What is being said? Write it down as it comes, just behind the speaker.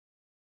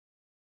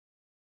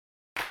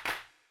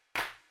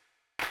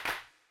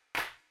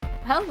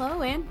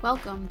Hello and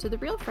welcome to the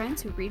Real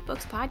Friends Who Read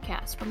Books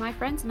podcast, where my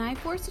friends and I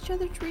force each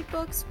other to read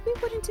books we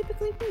wouldn't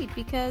typically read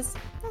because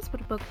that's what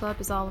a book club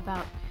is all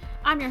about.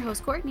 I'm your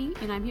host Courtney,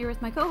 and I'm here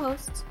with my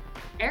co-hosts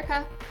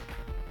Erica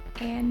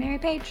and Mary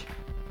Paige.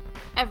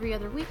 Every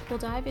other week we'll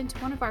dive into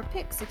one of our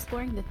picks,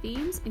 exploring the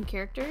themes and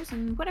characters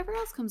and whatever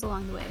else comes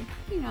along the way.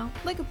 You know,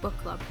 like a book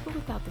club, but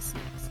without the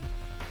snacks.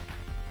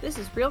 This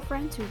is Real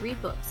Friends Who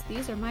Read Books.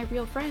 These are my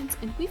real friends,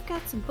 and we've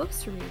got some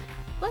books to read.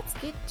 Let's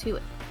get to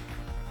it.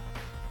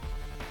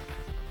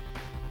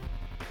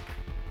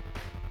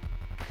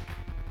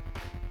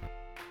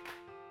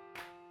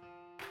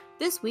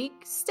 This week,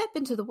 step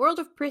into the world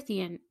of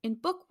Prythian in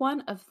book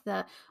one of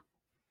the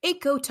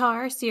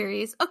ACOTAR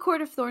series, A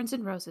Court of Thorns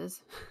and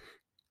Roses,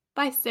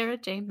 by Sarah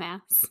J.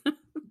 Maas.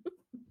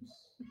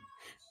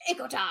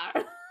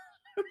 ACOTAR!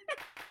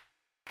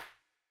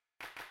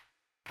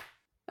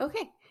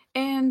 Okay,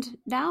 and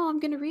now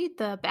I'm going to read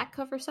the back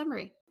cover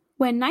summary.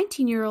 When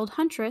 19-year-old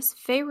huntress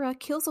Feyre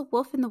kills a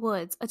wolf in the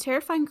woods, a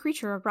terrifying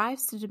creature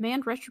arrives to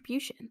demand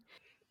retribution.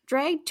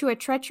 Dragged to a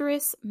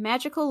treacherous,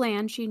 magical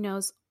land she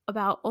knows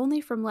about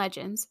only from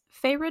legends,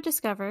 Feyre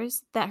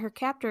discovers that her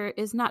captor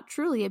is not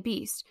truly a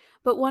beast,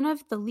 but one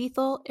of the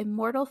lethal,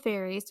 immortal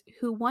fairies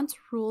who once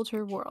ruled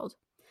her world.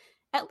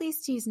 At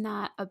least he's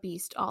not a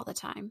beast all the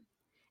time.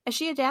 As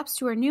she adapts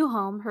to her new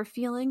home, her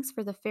feelings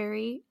for the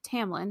fairy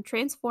Tamlin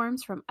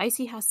transforms from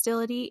icy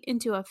hostility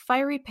into a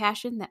fiery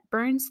passion that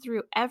burns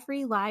through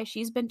every lie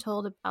she's been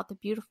told about the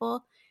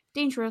beautiful,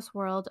 dangerous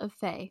world of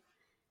Fae.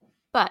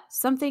 But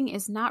something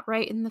is not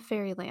right in the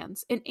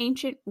fairylands. An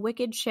ancient,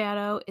 wicked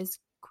shadow is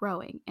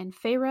growing, and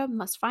Feyre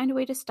must find a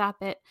way to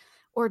stop it,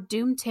 or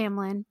doom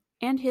Tamlin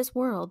and his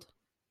world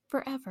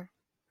forever.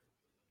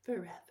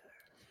 Forever.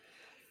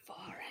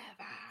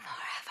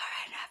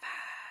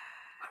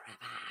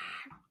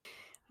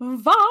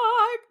 Vibe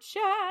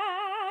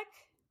check!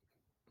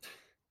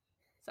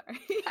 Sorry.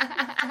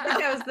 I think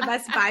that was the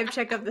best vibe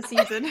check of the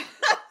season.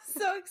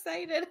 So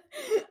excited.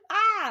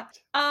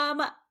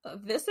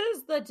 This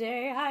is the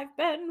day I've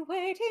been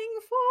waiting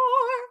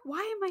for. Why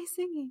am I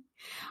singing?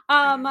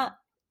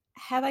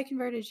 Have I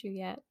converted you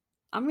yet?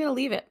 I'm going to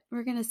leave it.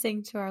 We're going to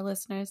sing to our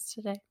listeners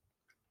today.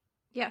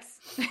 Yes.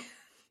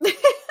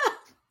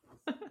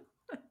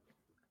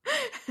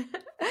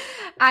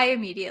 I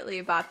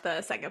immediately bought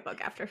the second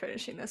book after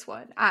finishing this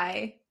one.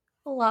 I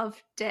loved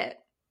it.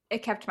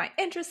 It kept my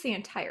interest the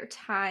entire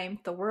time.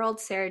 The world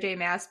Sarah J.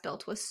 Maas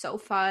built was so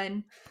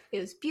fun. It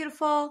was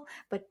beautiful,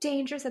 but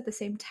dangerous at the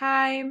same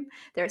time.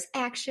 There's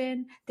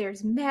action,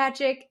 there's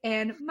magic,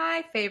 and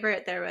my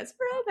favorite, there was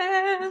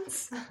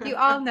romance. You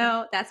all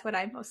know that's what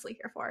I'm mostly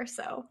here for,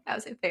 so I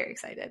was very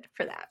excited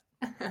for that.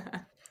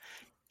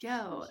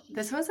 Yo,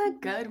 this was a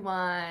good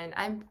one.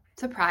 I'm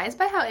surprised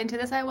by how into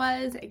this I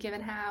was,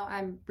 given how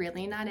I'm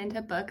really not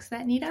into books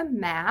that need a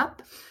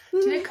map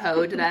to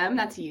decode them.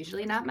 That's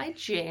usually not my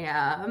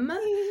jam.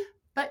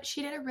 But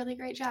she did a really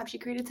great job. She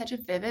created such a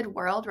vivid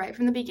world right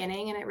from the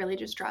beginning, and it really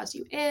just draws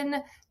you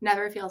in.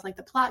 Never feels like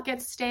the plot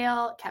gets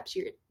stale. Keeps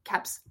your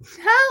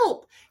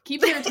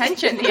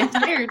attention the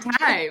entire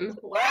time.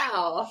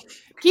 Wow.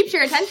 Keeps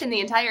your attention the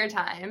entire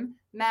time.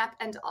 Map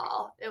and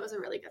all. It was a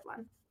really good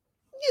one.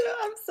 You know,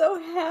 I'm so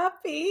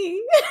happy.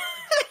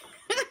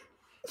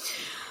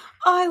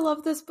 I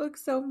love this book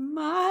so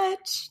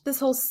much. This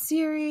whole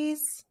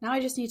series. Now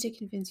I just need to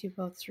convince you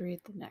both to read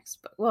the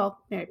next book. Well,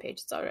 Mary Paige,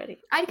 it's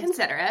already. I'd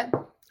consider it.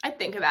 I'd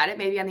think about it,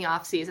 maybe on the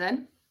off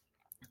season.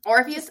 Or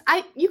if you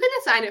can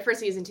assign it for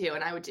season 2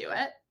 and I would do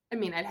it. I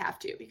mean, I'd have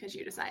to because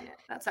you'd assign it.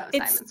 That's how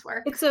assignments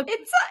work. It's pretty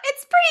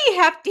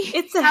hefty.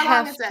 It's a How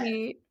long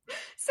hefty. is it?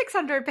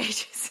 600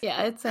 pages.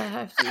 Yeah, it's a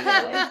hefty.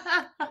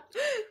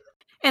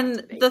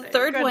 And the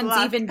third Good one's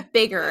luck. even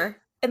bigger.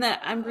 And then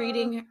I'm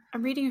reading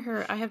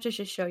her. I have to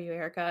just show you,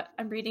 Erica.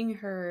 I'm reading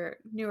her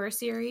newer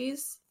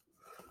series.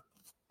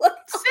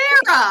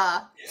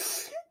 Sarah!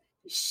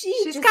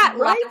 She's got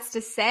lots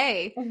to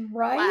say.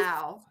 Right?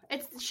 Wow.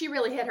 She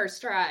really hit her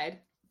stride.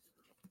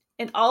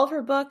 And all of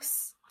her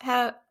books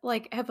have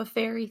a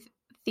fairy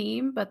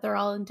theme, but they're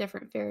all in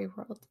different fairy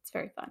worlds. It's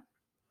very fun.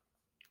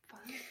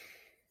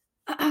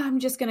 I'm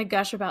just going to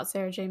gush about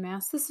Sarah J.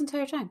 Maas this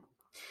entire time.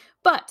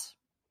 But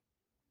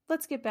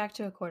let's get back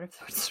to A Court of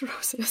Thorns and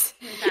Roses.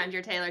 You found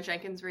your Taylor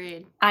Jenkins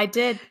Reid. I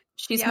did.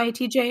 She's my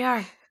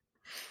TJR.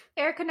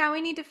 Erica, now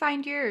we need to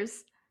find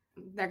yours.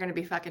 They're going to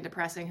be fucking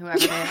depressing, whoever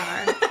they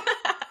are.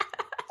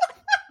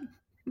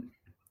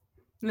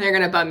 They're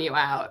going to bum you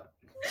out.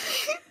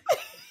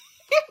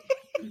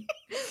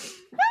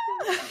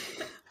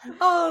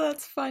 Oh,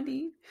 that's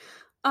funny.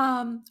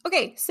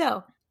 Okay,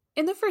 so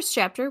in the first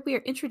chapter, we are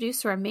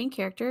introduced to our main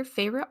character,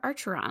 Feyre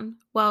Archeron,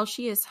 while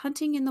she is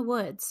hunting in the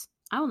woods.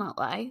 I will not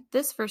lie,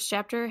 this first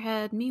chapter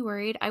had me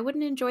worried I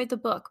wouldn't enjoy the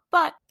book,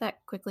 but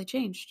that quickly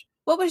changed.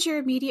 What was your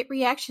immediate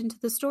reaction to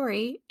the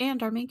story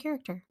and our main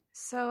character?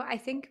 So I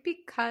think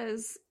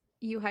because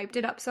you hyped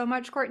it up so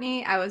much,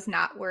 Courtney, I was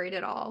not worried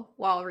at all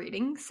while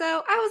reading. So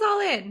I was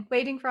all in,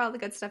 waiting for all the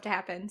good stuff to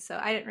happen. So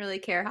I didn't really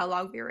care how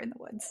long we were in the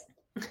woods.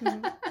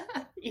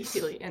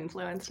 Easily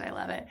influenced. I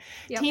love it.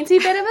 Yep. Teensy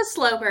bit of a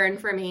slow burn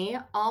for me.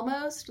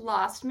 Almost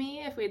lost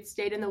me if we'd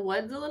stayed in the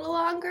woods a little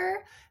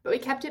longer, but we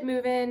kept it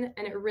moving,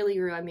 and it really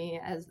grew on me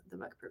as the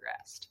book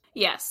progressed.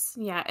 Yes.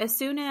 Yeah. As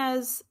soon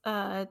as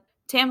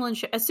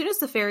Tamlin, as soon as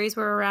the fairies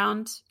were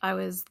around, I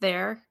was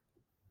there.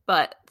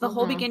 But the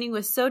whole beginning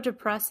was so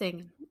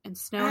depressing and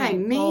snowy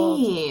and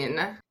cold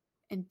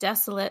and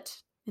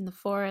desolate in the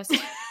forest.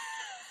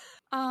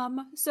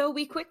 So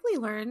we quickly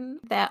learn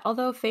that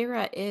although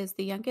Feyre is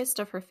the youngest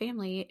of her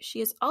family,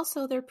 she is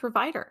also their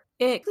provider.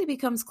 It quickly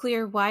becomes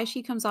clear why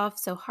she comes off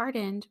so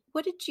hardened.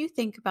 What did you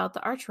think about the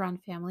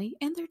Archeron family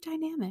and their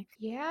dynamic?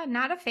 Yeah,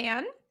 not a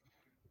fan.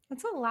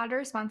 That's a lot of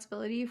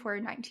responsibility for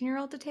a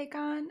 19-year-old to take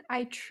on.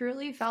 I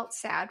truly felt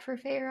sad for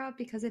Feyre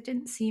because it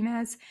didn't seem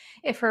as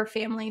if her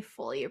family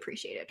fully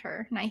appreciated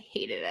her, and I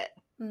hated it.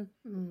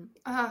 Mm-hmm.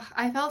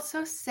 I felt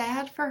so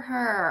sad for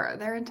her.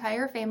 Their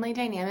entire family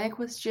dynamic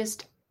was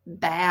just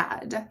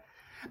bad.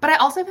 But I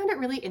also found it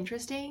really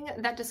interesting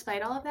that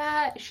despite all of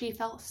that, she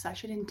felt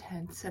such an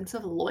intense sense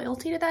of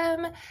loyalty to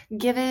them,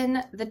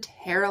 given the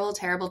terrible,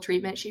 terrible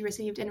treatment she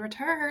received in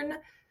return.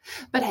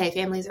 But hey,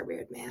 families are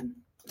weird, man.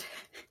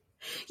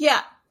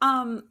 Yeah,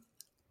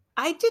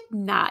 I did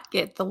not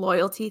get the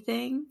loyalty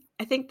thing.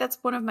 I think that's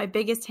one of my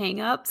biggest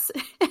hangups.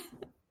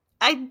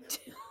 I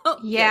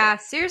don't. Yeah,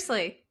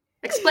 seriously.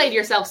 Explain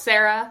yourself,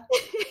 Sarah.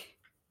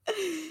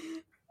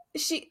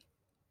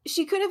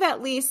 She could have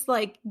at least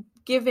like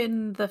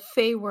given the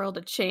Fey world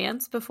a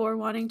chance before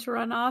wanting to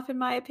run off, in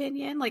my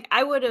opinion. Like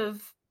I would have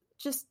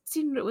just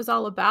seen what it was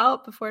all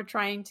about before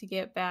trying to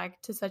get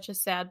back to such a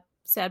sad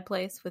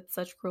place with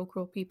such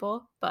cruel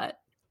people.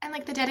 And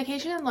like the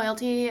dedication and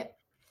loyalty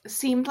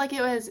seemed like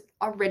it was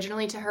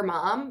originally to her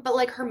mom, but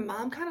like her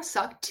mom kind of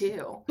sucked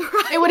too.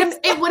 Right. It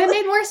would have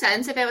made more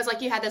sense if it was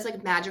like you had this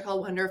like magical,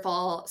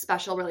 wonderful,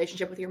 special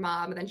relationship with your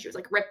mom, and then she was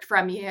like ripped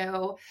from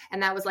you,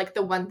 and that was like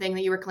the one thing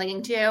that you were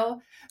clinging to.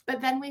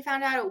 But then we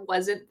found out it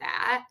wasn't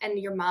that, and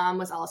your mom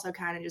was also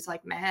kind of just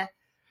like meh.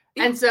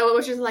 Yeah. And so it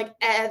was just like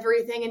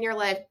everything in your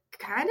life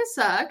kind of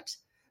sucked,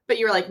 but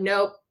you were like,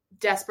 nope,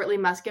 desperately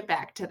must get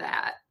back to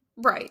that.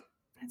 Right.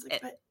 It's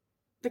like, but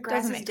the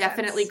grass is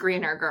definitely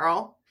greener,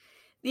 girl.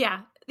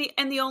 Yeah.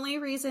 The only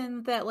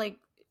reason that like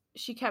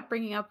she kept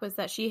bringing up was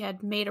that she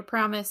had made a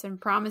promise, and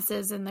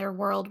promises in their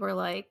world were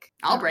like,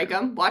 I'll break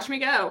them. Watch me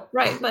go.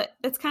 Right. But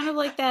it's kind of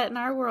like that in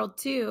our world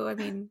too. I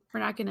mean,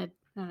 we're not going to,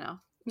 I don't know.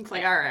 It's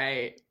like, all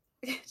right.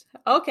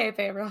 Okay,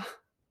 Feyre.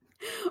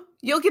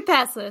 You'll get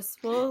past this.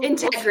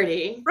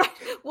 Integrity. Right.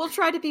 We'll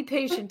try to be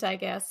patient, I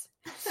guess.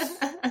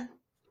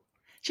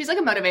 She's like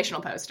a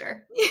motivational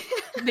poster.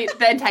 The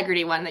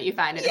integrity one that you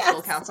find in a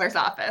school counselor's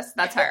office.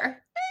 That's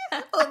her.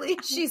 Only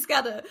she's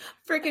got a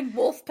freaking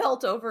wolf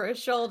pelt over her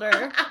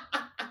shoulder.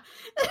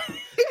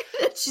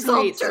 She's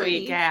all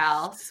dirty.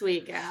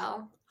 Sweet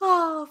gal.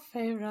 Oh,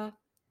 Feyre.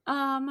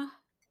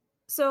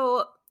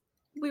 So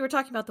we were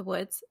talking about the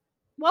woods.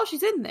 While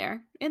she's in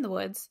the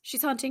woods,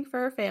 she's hunting for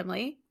her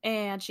family,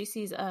 and she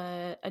sees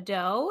a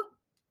doe,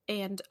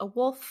 and a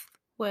wolf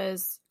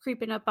was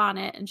creeping up on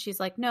it, and she's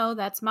like, no,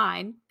 that's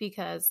mine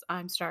because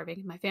I'm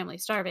starving. My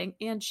family's starving.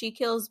 And she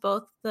kills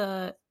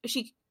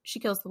she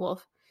kills the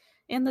wolf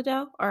and the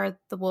doe, or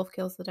the wolf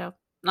kills the doe.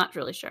 Not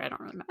really sure. I don't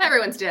remember.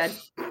 Everyone's dead.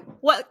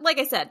 Like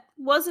I said,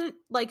 wasn't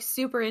like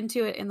super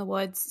into it in the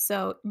woods.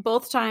 So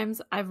both times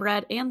I've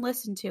read and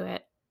listened to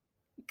it,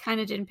 kind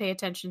of didn't pay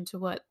attention to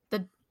what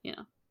the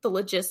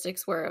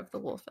logistics were of the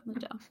wolf and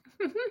the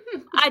doe.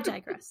 I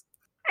digress.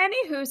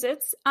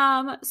 Anywhoozits,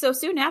 so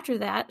soon after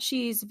that,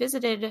 she's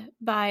visited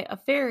by a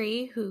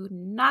fairy who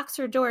knocks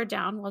her door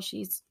down while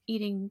she's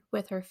eating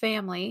with her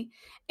family,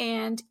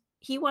 and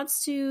he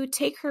wants to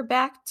take her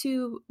back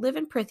to live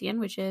in Prythian,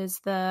 which is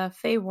the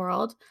Fey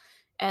world,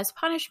 as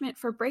punishment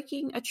for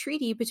breaking a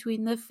treaty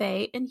between the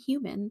Fey and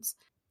humans.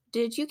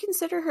 Did you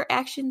consider her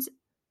actions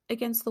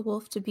against the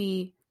wolf to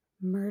be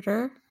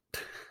murder?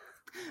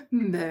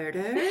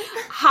 Murder?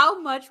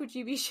 How much would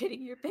you be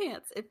shitting your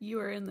pants if you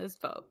were in this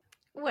boat?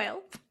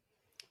 Well,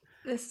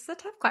 this is a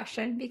tough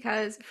question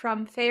because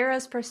from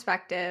Feyre's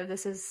perspective,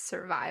 this is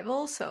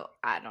survival, so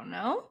I don't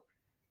know.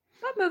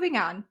 But moving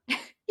on.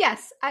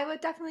 Yes, I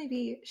would definitely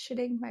be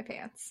shitting my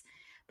pants.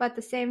 But at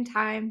the same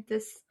time,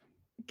 this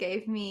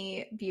gave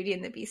me Beauty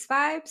and the Beast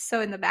vibes.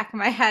 So in the back of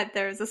my head,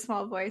 there was a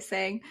small voice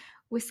saying,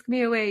 "Whisk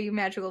me away, you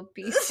magical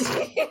beast."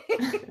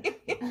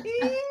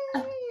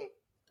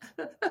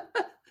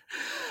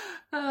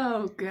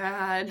 Oh,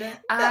 God.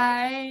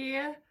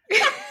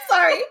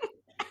 Sorry.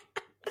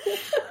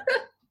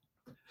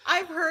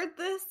 I've heard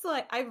this,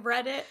 like, I've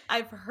read it,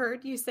 I've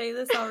heard you say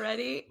this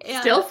already.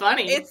 And still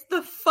funny. It's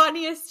the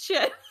funniest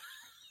shit.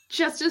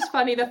 Just as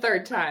funny the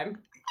third time.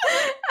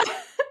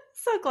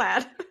 So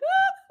glad.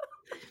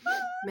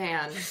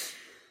 Man.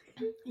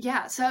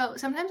 Yeah, so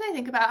sometimes I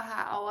think about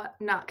how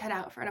not cut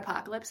out for an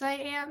apocalypse I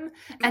am,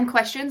 and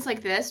questions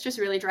like this just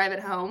really drive it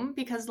home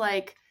because,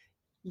 like,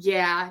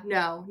 yeah,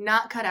 no,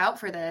 not cut out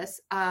for this.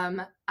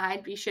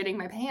 I'd be shitting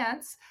my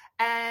pants.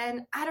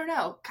 And I don't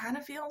know, kind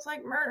of feels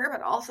like murder,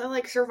 but also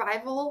like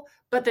survival.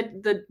 But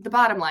the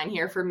bottom line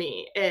here for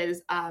me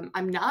is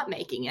I'm not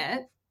making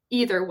it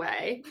either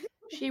way.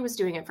 She was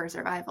doing it for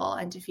survival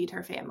and to feed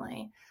her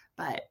family.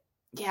 But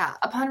yeah,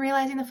 upon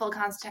realizing the full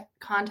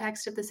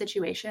context of the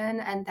situation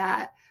and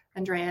that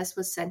Andreas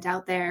was sent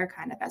out there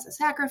kind of as a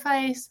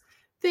sacrifice,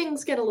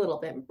 things get a little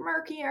bit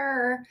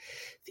murkier,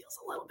 feels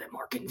a little bit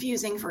more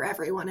confusing for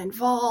everyone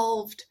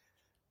involved.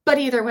 But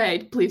either way,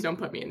 please don't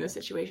put me in this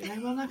situation. I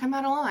will not come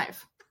out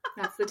alive.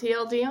 That's the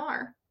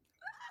TLDR.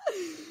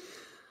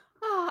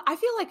 I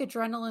feel like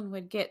adrenaline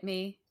would get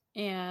me,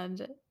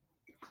 and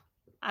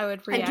I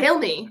would react. And kill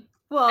me.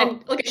 Well,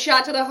 and like a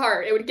shot to the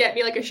heart. It would get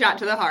me like a shot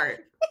to the heart.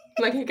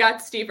 Like it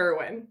got Steve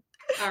Irwin.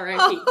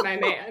 R.I.P. My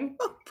man.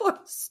 Poor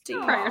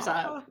Steve. Prayers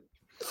up.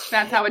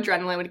 That's how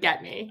adrenaline would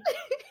get me.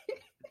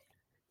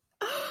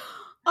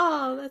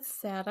 Oh, that's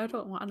sad. I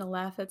don't want to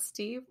laugh at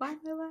Steve. Why am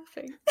I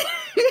laughing?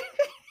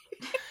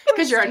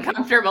 Because you're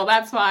uncomfortable,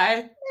 that's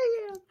why.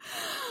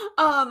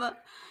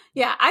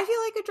 Yeah, I feel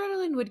like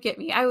adrenaline would get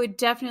me. I would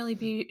definitely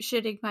be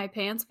shitting my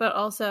pants, but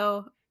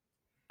also,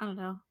 I don't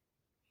know.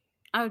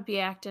 I would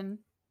be acting.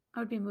 I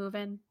would be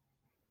moving.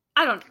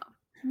 I don't know.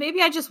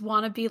 Maybe I just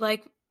want to be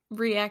like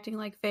reacting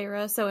like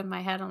Feyre. So in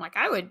my head, I'm like,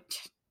 I would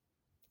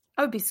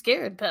be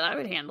scared, but I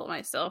would handle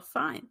myself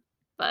fine.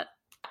 But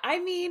I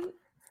mean,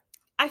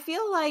 I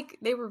feel like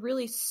they were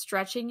really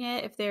stretching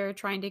it if they're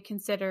trying to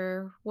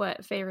consider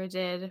what Feyre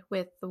did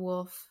with the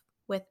wolf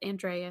with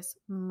Andreas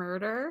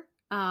murder.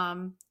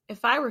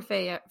 If I were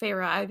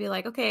Feyre, I would be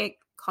like, okay,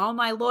 call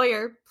my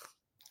lawyer,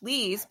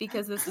 please,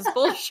 because this is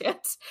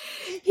bullshit.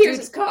 Here's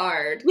his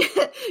card.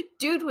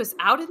 Dude was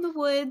out in the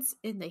woods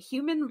in the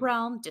human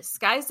realm,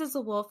 disguised as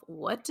a wolf.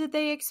 What did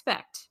they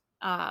expect?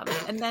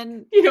 And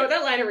then you know what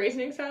that line of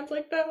reasoning sounds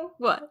like, though?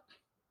 What?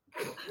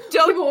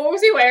 What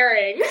was he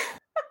wearing?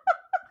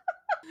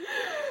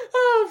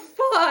 Oh,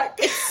 fuck.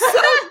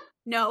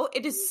 No,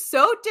 it is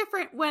so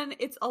different when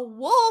it's a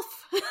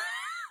wolf.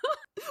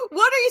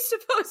 What are you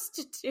supposed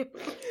to do?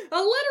 A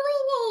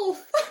literal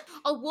wolf.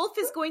 A wolf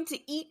is going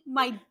to eat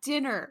my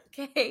dinner,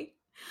 okay?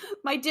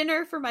 My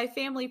dinner for my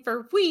family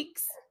for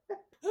weeks.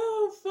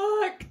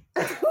 Oh,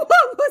 fuck.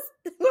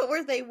 What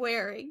were they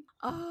wearing?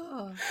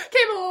 Oh.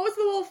 Okay, but what was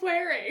the wolf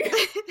wearing?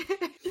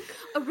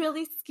 A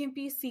really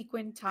skimpy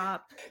sequin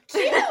top.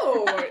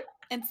 Cute.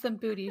 And some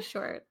booty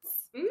shorts.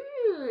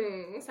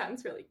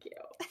 Sounds really cute.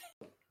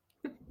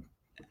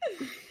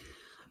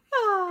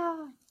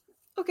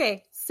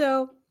 Okay,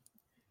 so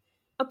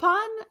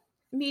upon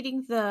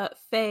meeting the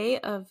Fae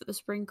of the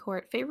Spring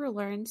Court, Feyre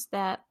learns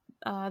that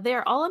they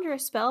are all under a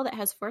spell that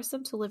has forced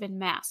them to live in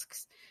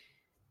masks.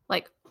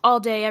 Like, all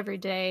day, every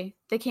day.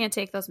 They can't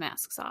take those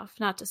masks off.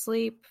 Not to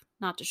sleep,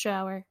 not to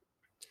shower.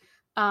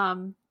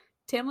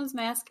 Tamlin's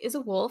mask is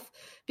a wolf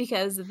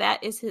because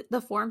that is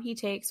the form he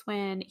takes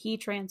when he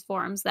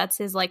transforms. That's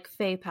his, like,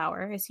 Fae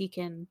power, as he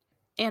can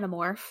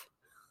animorph.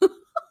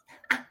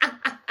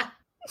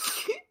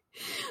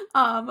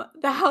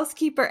 The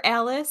housekeeper,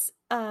 Alice,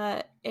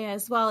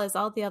 as well as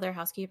all the other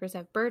housekeepers,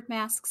 have bird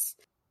masks.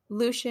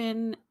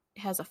 Lucian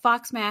has a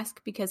fox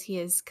mask because he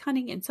is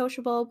cunning and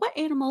sociable. What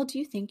animal do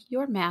you think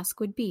your mask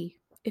would be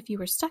if you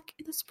were stuck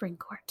in the Spring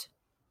Court?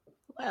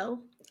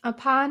 Well,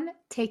 upon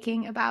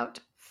taking about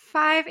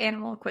 5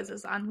 animal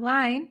quizzes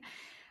online,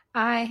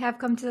 I have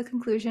come to the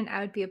conclusion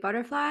I would be a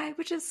butterfly,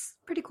 which is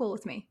pretty cool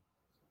with me.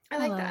 I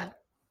like that.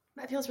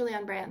 That feels really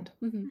on brand.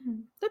 Mm-hmm.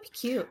 That'd be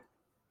cute.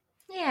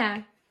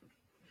 Yeah.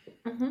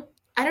 Mm-hmm.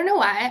 I don't know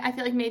why. I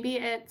feel like maybe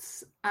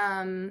it's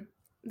the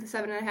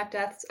 7.5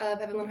 Deaths of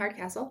Evelyn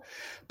Hardcastle.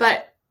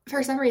 But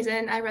for some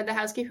reason, I read the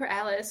housekeeper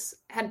Alice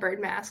had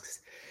bird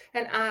masks.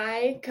 And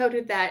I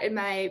coded that in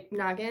my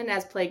noggin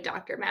as Plague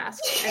Doctor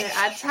mask. And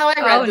that's how I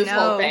read this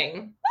whole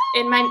thing.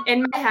 In my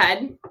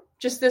head,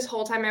 just this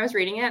whole time I was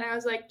reading it. And I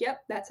was like,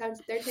 yep, that's how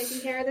they're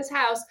taking care of this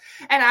house.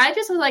 And I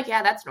just was like,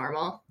 yeah, that's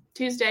normal.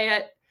 Tuesday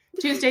at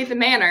the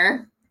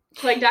Manor,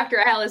 Plague Dr.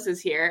 Alice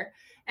is here.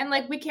 And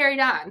like, we carried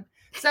on.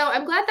 So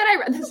I'm glad that I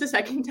read this a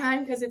second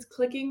time because it's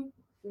clicking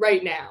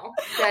right now.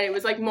 That it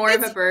was like more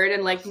of a bird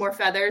and like more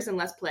feathers and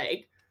less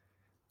plague.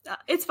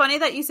 It's funny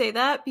that you say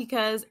that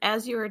because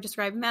as you were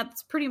describing that,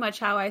 that's pretty much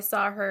how I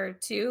saw her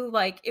too.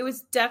 Like, it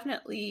was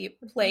definitely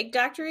Plague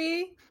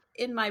Doctor-y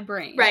in my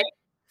brain. Right.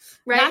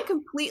 Not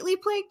completely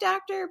Plague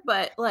Doctor,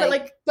 but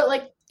like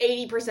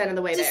 80% of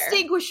the way there.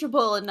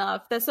 Distinguishable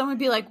enough that someone would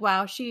be like,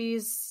 wow, she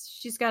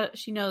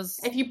knows.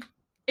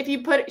 If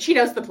you put, she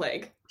knows the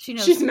plague. She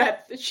knows. She's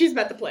met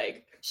the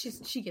plague.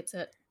 She gets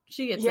it.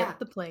 She gets it.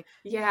 The plague.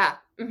 Yeah,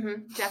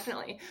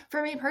 definitely.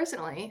 For me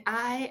personally,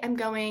 I am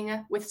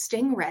going with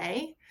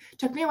Stingray.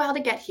 Took me a while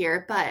to get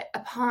here, but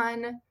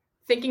upon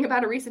thinking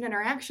about a recent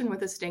interaction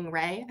with a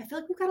Stingray, I feel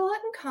like we've got a lot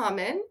in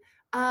common.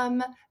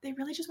 They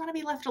really just want to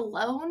be left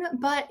alone,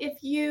 but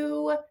if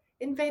you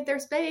invade their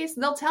space,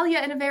 they'll tell you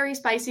in a very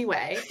spicy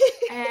way.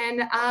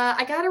 And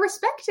I gotta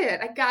respect it.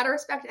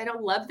 I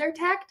don't love their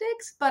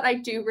tactics, but I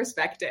do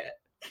respect it.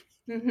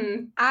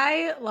 Mm-hmm.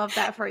 I love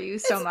that for you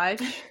so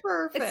much.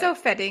 Perfect. It's so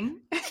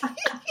fitting.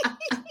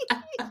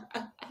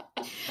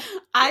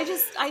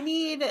 I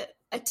need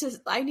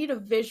a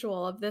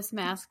visual of this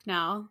mask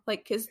now.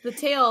 Like, cause the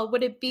tail,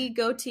 would it be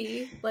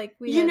goatee? Like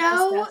we had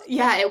discussed?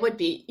 Yeah, it would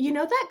be. You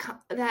know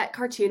that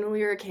cartoon when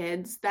we were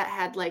kids that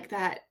had like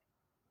that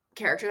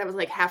character that was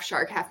like half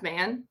shark, half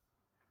man?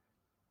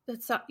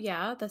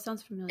 Yeah, that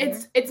sounds familiar.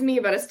 It's me,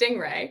 but a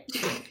stingray.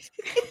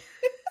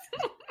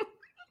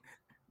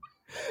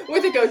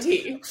 With a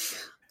goatee.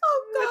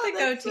 Oh god, with a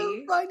that's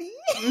goatee. so funny.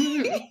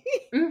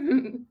 Mm-hmm.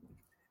 Mm-hmm.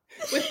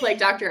 With Plague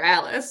Dr.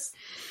 Alice.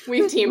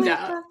 We've teamed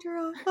up.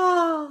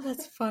 Oh,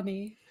 that's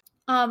funny.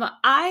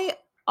 I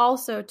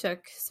also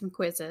took some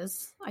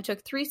quizzes. I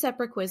took 3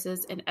 separate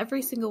quizzes, and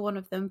every single one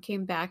of them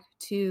came back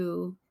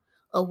to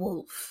a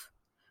wolf.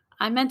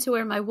 I meant to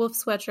wear my wolf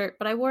sweatshirt,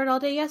 but I wore it all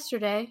day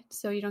yesterday,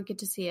 so you don't get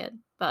to see it.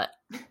 But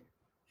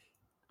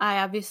I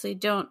obviously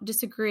don't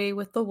disagree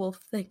with the wolf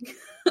thing.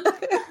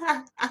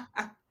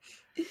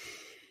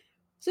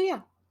 So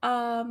yeah,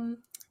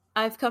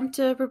 I've come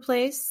to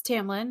replace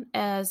Tamlin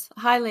as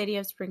High Lady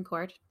of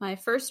Springcourt. My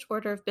first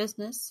order of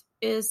business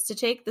is to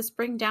take the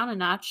spring down a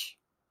notch.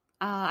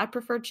 I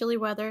prefer chilly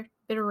weather,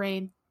 bit of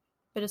rain,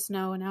 bit of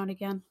snow now and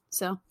again.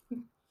 So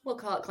we'll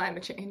call it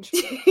climate change.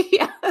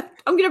 Yeah,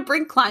 I'm going to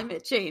bring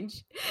climate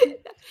change.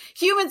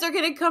 Humans are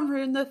going to come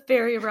ruin the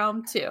fairy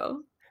realm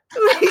too.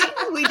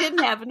 We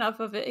didn't have enough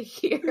of it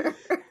here.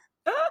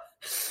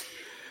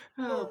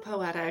 Oh,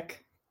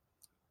 poetic.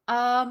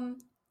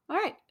 All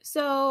right.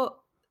 So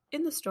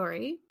in the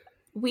story,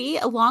 we,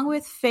 along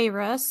with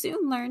Feyre,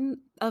 soon learn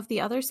of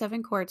the other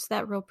 7 courts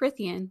that rule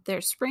Prythian,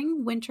 their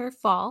spring, winter,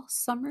 fall,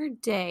 summer,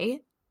 day,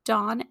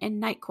 dawn,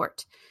 and night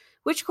court.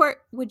 Which court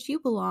would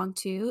you belong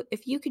to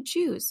if you could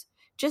choose,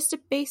 just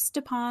based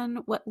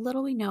upon what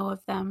little we know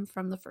of them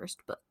from the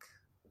first book?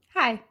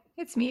 Hi,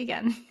 it's me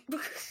again.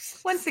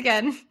 Once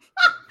again,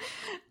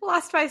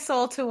 lost my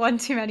soul to one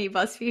too many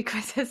BuzzFeed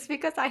quizzes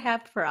because I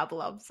have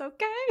problems,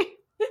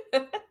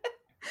 okay?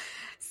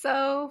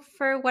 So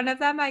for one of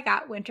them, I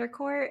got Winter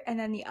Court, and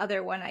then the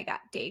other one, I got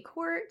Day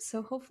Court.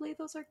 So hopefully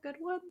those are good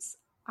ones.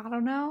 I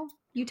don't know.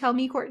 You tell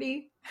me,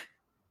 Courtney.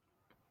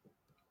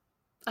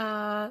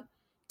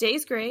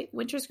 Day's great.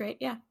 Winter's great.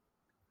 Yeah.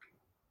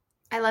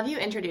 I love you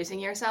introducing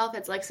yourself.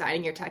 It's like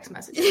signing your text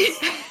messages.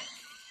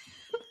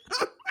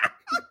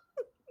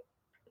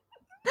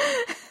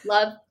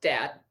 Love,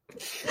 Dad.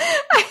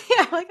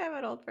 Yeah, like I'm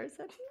an old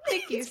person.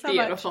 Thank you so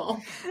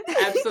beautiful. much.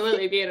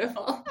 Absolutely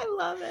beautiful. I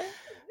love it.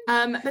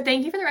 But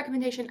thank you for the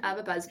recommendation of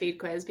a BuzzFeed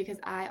quiz because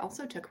I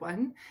also took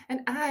one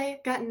and I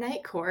got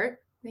Night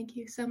Court. Thank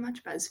you so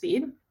much,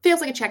 BuzzFeed.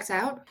 Feels like it checks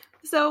out.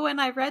 So when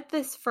I read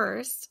this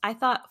first, I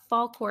thought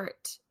Fall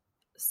Court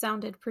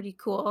sounded pretty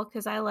cool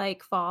because I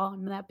like fall.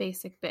 I'm that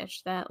basic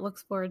bitch that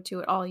looks forward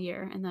to it all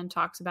year and then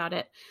talks about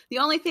it. The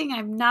only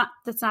thing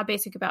that's not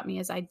basic about me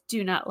is I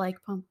do not like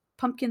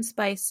pumpkin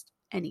spiced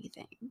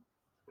anything.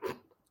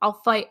 I'll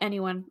fight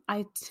anyone.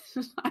 I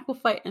will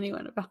fight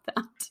anyone about that.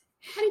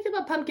 How do you feel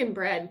about pumpkin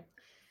bread?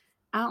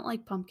 I don't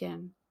like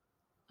pumpkin.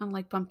 I don't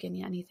like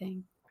pumpkin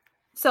anything.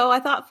 So I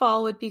thought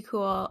fall would be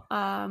cool.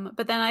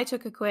 But then I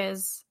took a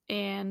quiz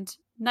and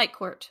Night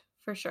Court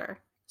for sure.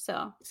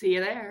 So see you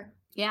there.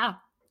 Yeah.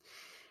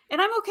 And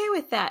I'm okay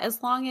with that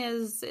as long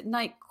as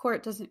Night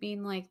Court doesn't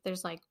mean like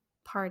there's like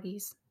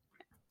parties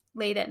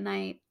late at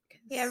night.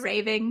 Yeah,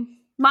 raving.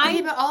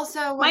 But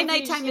also my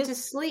nighttime is to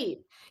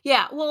sleep.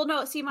 Yeah. Well,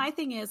 no, see, my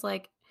thing is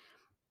like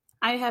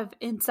I have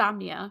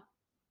insomnia.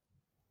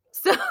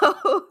 So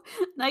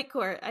Night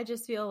Court, I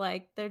just feel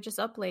like they're just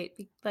up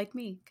late like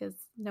me because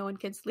no one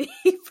can sleep.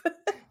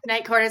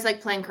 Night Court is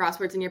like playing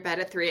crosswords in your bed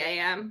at 3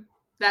 a.m.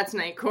 That's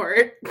Night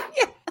Court.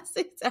 Yes,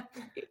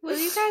 exactly. Will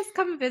you guys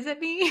come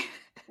visit me?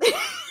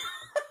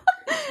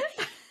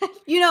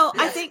 Yes,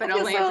 I think but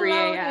only at 3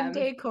 a.m.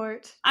 Day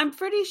Court. I'm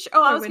pretty sure.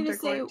 Oh, I was going to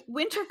say Court.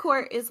 Winter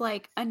Court is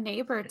like a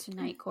neighbor to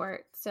Night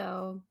Court.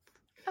 So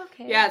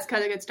okay. Yeah, it's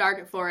because it gets dark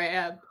at 4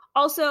 a.m.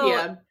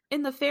 Also,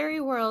 in the fairy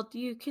world,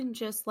 you can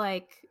just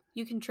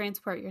you can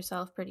transport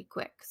yourself pretty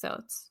quick. So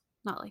it's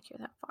not like you're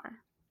that far.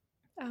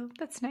 Oh,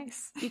 that's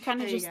nice. You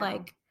kind of just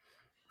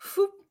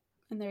whoop,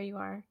 and there you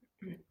are.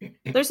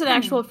 There's an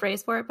actual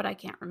phrase for it, but I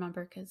can't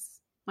remember because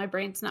my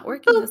brain's not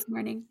working this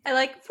morning. I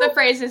like the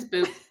phrase is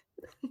boop.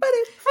 Hey,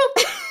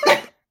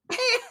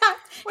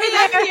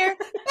 I'm here.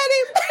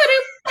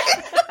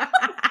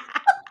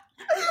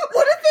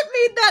 What if it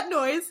made that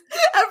noise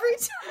every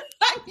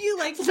time you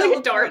it's like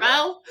a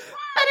doorbell?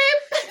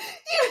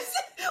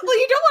 Well,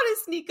 you don't want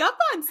to sneak up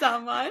on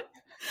someone.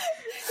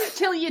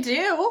 Till you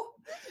do.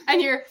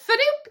 And your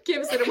fadoop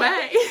gives it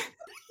away.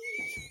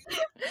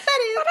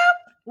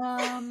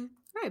 All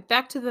right,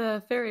 back to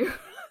the fairy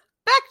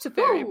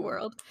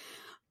world.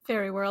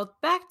 Fairy world.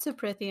 Back to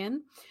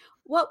Prythian.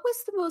 What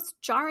was the most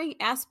jarring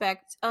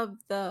aspect of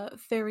the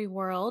fairy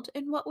world,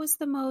 and what was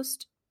the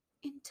most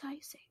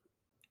enticing?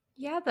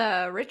 Yeah,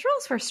 the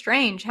rituals were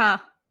strange, huh?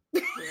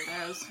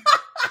 Weirdos.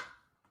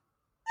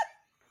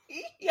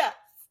 Yes.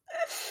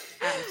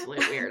 Absolute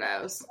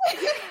weirdos.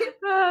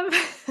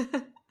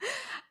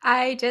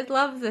 I did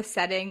love the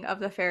setting of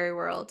the fairy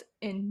world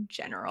in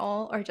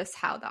general, or just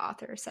how the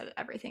author set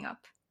everything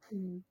up.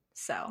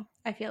 So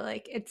I feel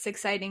like it's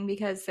exciting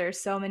because there's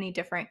so many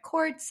different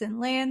courts and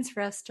lands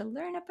for us to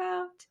learn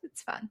about.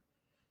 It's fun.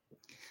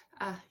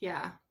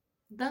 Yeah.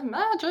 The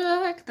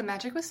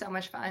magic was so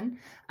much fun.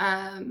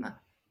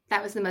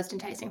 That was the most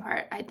enticing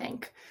part, I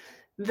think.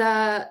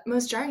 The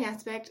most jarring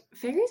aspect,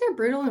 fairies are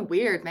brutal and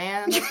weird,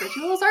 man. Those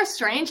rituals are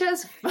strange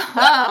as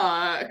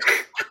fuck.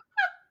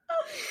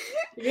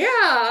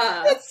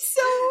 Yeah. It's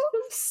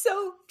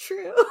so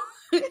true.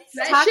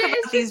 That Talk shit about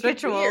is these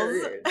just rituals.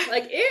 weird.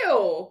 Like,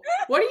 ew.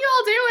 What are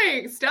y'all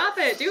doing? Stop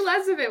it. Do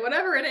less of it,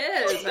 whatever it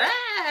is.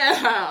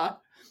 Ah.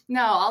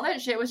 No, all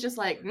that shit was just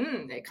like,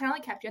 it kind of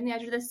like kept you on the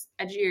edge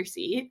of your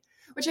seat,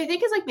 which I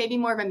think is like maybe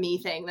more of a me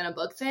thing than a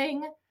book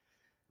thing.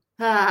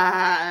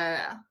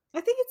 I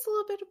think it's a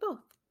little bit of both.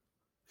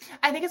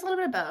 I think it's a little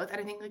bit of both.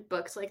 And I think like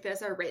books like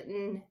this are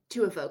written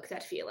to evoke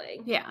that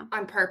feeling. Yeah.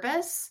 On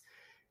purpose.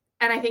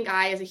 And I think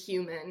I, as a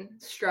human,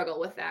 struggle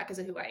with that because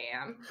of who I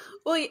am.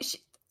 Well,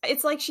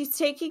 it's like she's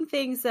taking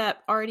things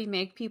that already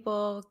make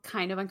people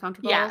kind of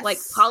uncomfortable, Yes. like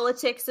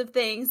politics of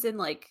things and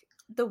like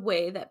the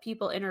way that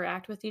people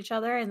interact with each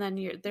other, and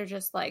then they're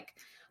just like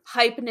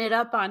hyping it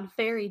up on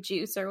fairy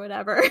juice or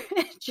whatever.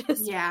 It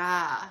just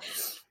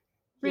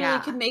really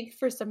can make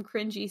for some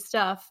cringy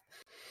stuff.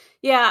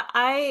 Yeah,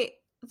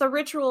 the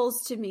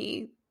rituals to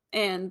me,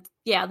 and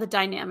the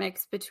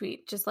dynamics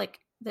between just like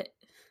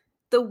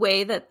the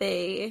way that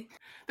the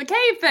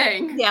cave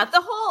thing. Yeah,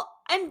 the whole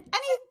and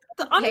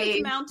under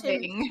the mountain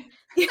thing.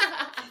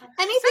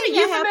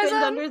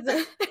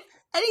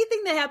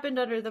 anything that happened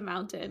under the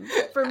mountain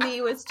for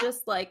me was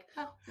just like,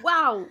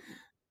 wow,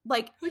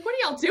 like what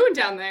are y'all doing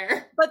down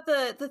there? But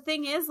the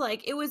thing is,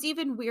 like, it was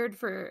even weird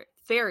for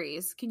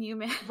fairies. Can you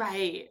imagine?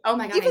 Right. Oh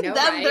my god. Even I know,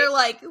 them, right? they're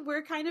like,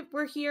 we're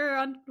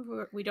here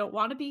we don't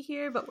want to be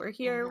here, but we're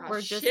here. Oh,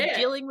 we're just shit.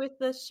 dealing with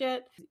this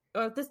shit.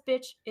 This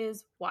bitch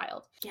is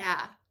wild.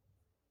 Yeah.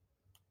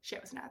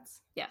 Shit was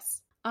nuts.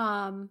 Yes.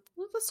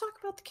 Let's talk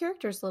about the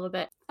characters a little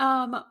bit.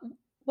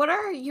 What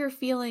are your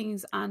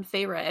feelings on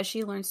Feyre as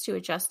she learns to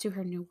adjust to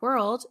her new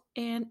world?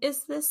 And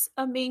is this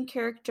a main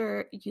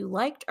character you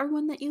liked or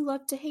one that you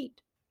love to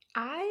hate?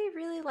 I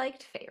really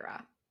liked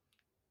Feyre.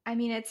 I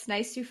mean, it's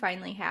nice to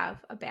finally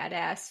have a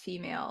badass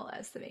female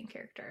as the main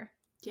character.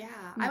 Yeah,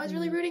 I was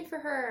really rooting for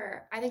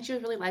her. I think she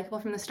was really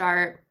likable from the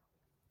start.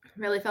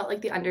 Really felt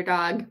like the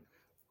underdog.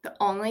 The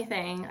only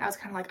thing I was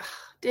kind of like,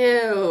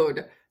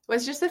 dude,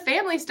 was just the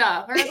family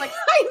stuff. Where I was like,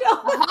 I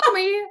know,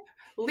 homie,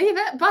 leave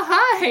it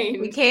behind.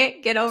 We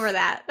can't get over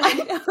that.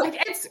 Like,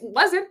 it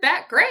wasn't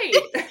that great.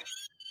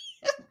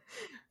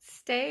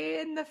 Stay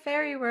in the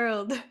fairy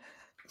world.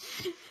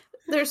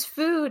 There's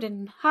food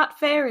and hot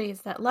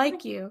fairies that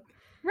like you.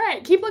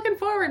 Right. Keep looking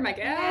forward, my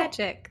guy.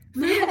 Magic.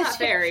 Food and hot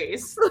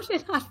fairies. Food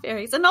and hot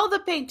fairies. And all the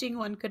painting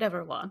one could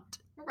ever want.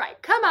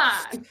 Right. Come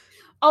on.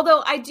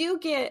 Although I do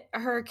get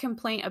her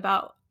complaint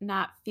about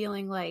not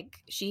feeling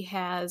like she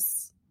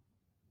has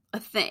a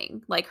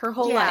thing. Like her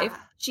whole life,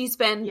 she's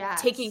been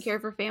taking care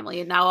of her family,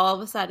 and now all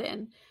of a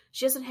sudden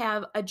she doesn't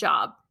have a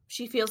job.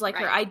 She feels like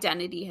her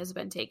identity has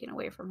been taken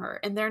away from her,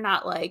 and they're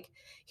not like,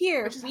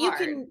 here,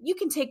 you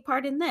can take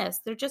part in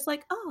this. They're just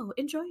like, oh,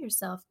 enjoy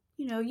yourself.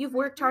 You know, you've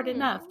worked hard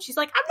enough. She's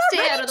like, I'm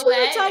not ready to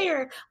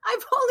retire. I'm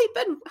only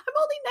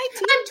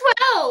 19. I'm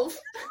 12.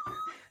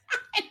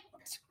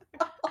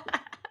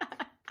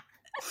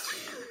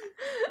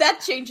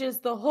 That changes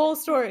the whole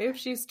story if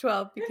she's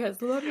 12,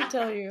 because let me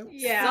tell you,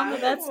 some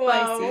of that's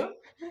spicy.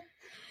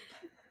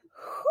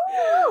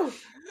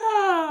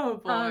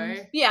 Oh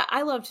boy.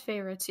 I loved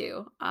Feyre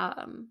too.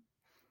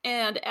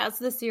 And as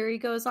the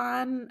series goes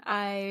on,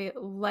 I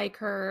like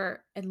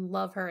her and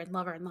love her and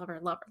love her and love her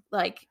and love her.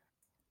 Like,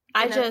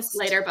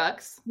 later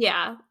books.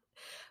 Yeah.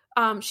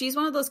 She's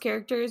one of those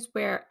characters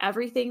where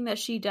everything that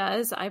she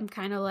does, I'm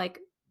kind of like,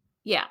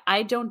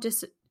 I don't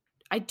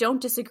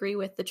disagree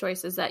with the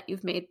choices that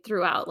you've made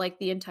throughout, like,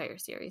 the entire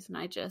series. And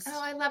I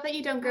love that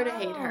you don't grow to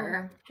hate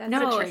her. That's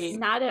no, a treat.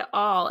 Not at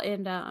all.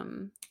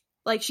 And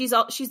like, she's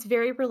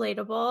very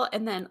relatable.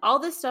 And then all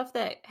this stuff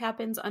that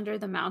happens under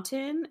the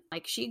mountain,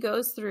 like, she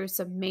goes through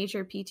some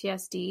major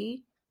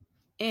PTSD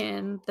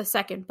in the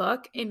second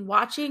book, and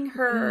watching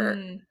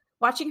her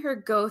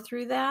go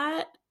through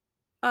that,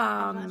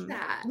 I love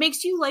that.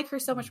 makes you like her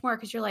so much more,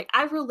 because you're like,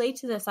 I relate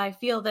to this, I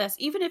feel this,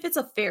 even if it's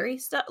a fairy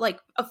stuff,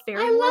 like a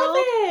fairy world. Love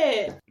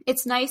it.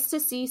 It's nice to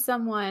see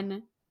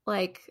someone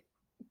like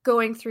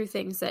going through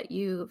things that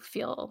you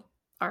feel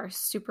are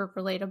super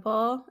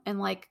relatable and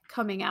like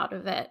coming out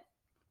of it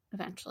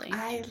eventually.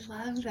 I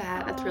love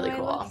that. That's really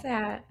cool. I love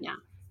that. Yeah.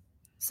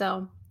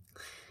 So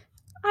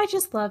I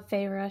just love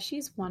Feyre.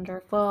 She's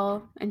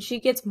wonderful, and she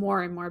gets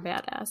more and more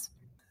badass.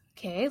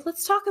 Okay,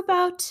 let's talk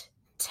about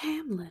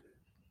Tamlin.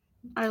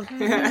 Heart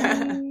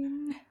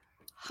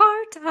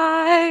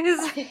eyes.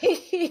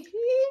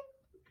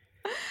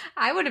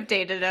 I would have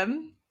dated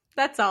him.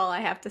 That's all I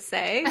have to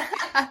say.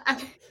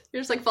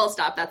 You're just like, full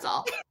stop. That's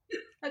all.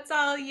 That's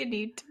all you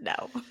need to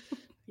know.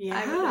 Yeah.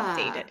 I would have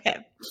dated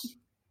him.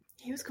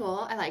 He was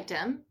cool. I liked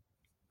him.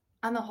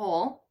 On the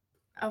whole,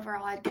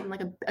 overall, I'd give him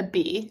like a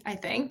B, I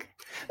think.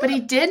 But he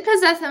did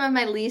possess some of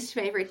my least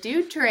favorite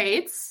dude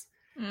traits.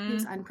 He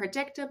was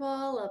unpredictable,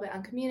 a little bit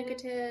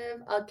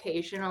uncommunicative,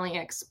 occasionally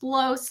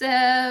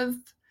explosive.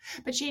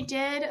 But she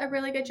did a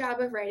really good job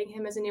of writing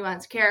him as a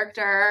nuanced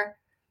character.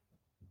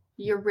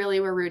 You really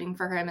were rooting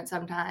for him at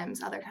some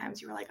times. Other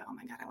times you were like, oh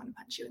my God, I want to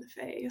punch you in the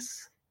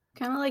face.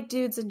 Kind of like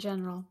dudes in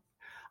general.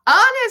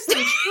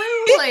 Honestly,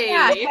 truly.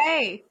 Yeah,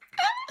 hey,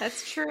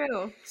 that's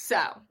true. So,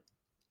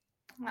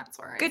 that's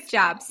where Good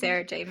job,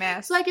 Sarah J.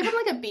 Maas. So I give him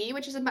like a B,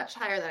 which is much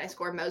higher than I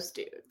score most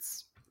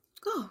dudes.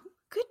 Oh,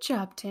 good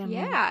job, Tamlin.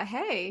 Yeah,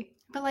 hey.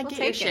 But like, We'll get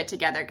your take it. shit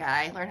together,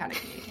 guy. Learn how to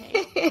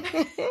communicate.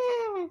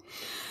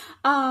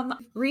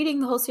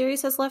 Reading the whole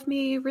series has left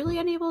me really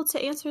unable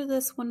to answer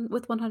this one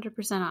with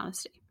 100%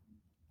 honesty.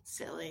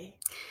 Silly.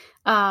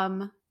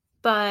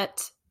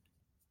 But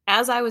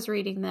as I was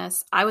reading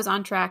this, I was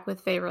on track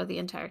with Feyre the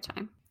entire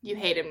time. You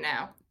hate him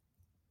now.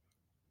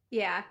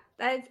 Yeah,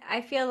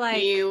 I feel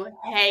like You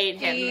hate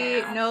him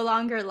he now. no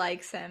longer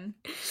likes him.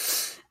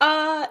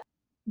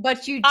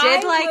 But you I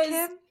did like was-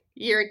 him?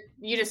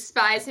 You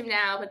despise him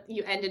now, but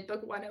you ended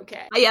book 1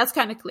 okay. Yeah, it's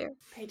kind of clear.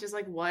 Paige is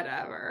like,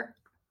 whatever.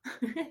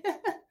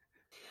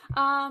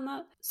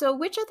 So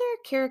which other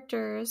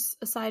characters,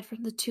 aside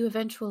from the 2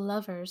 eventual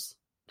lovers,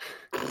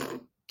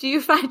 do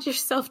you find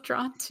yourself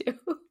drawn to?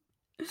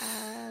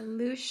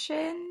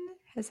 Lucian?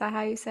 Is that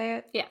how you say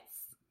it? Yes.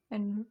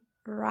 And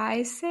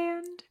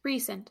Rysand?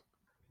 Recent.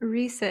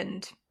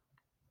 Rysand.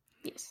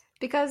 Yes.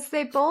 Because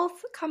they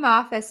both come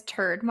off as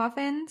turd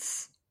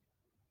muffins.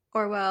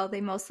 Or, well,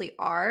 they mostly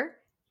are.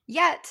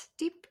 Yet,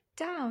 deep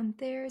down,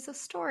 there's a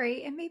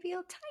story and maybe a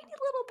tiny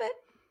little bit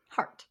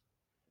heart.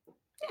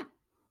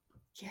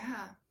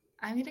 Yeah.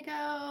 I'm going to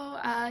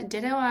go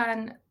ditto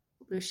on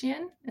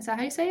Lucian. Is that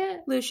how you say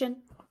it? Lucian.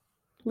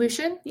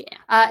 Lucian?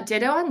 Yeah.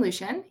 Ditto on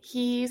Lucian.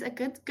 He's a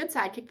good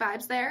sidekick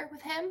vibes there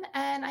with him,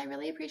 and I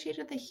really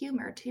appreciated the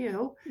humor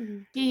too.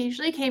 Mhm. He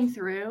usually came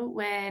through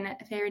when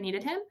Feyre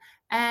needed him,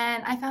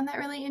 and I found that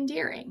really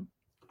endearing,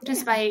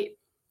 despite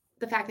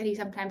the fact that he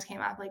sometimes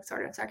came off like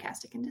sort of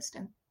sarcastic and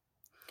distant.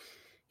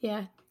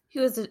 Yeah. He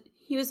was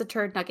a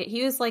turd nugget.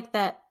 He was like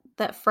that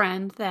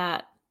friend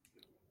that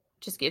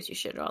just gives you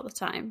shit all the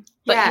time.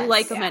 But you Yes.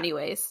 like him Yeah.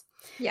 anyways.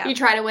 Yeah. You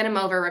try to win him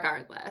over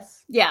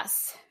regardless.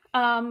 Yes.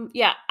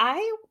 Yeah,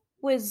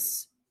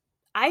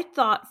 I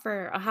thought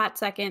for a hot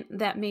second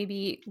that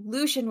maybe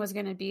Lucian was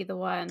going to be the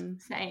one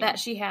Same. that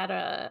she had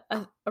a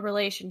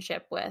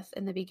relationship with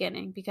in the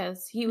beginning,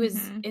 because he was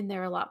Mhm. in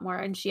there a lot more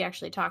and she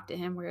actually talked to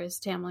him, whereas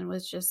Tamlin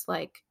was just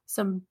like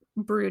some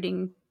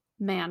brooding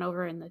man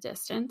over in the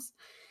distance.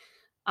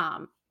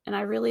 And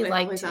I really They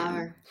liked always him.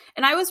 are.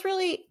 And I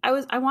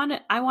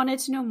wanted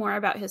to know more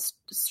about his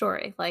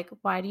story. Like,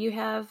 why do you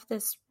have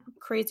this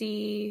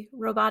crazy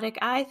robotic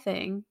eye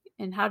thing?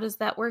 And how does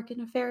that work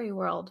in a fairy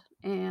world?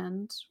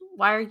 And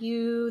why are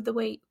you the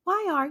way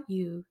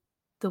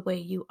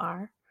you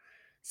are?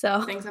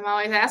 So Things I'm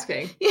always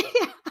asking.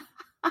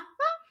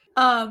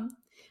 yeah.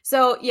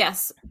 So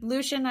yes,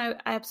 Lucian I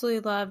absolutely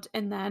loved,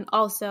 and then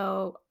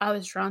also I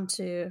was drawn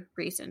to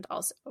Rhysand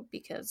also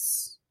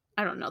because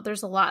I don't know,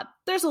 there's a lot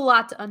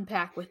to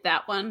unpack with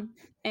that one.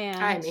 And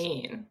I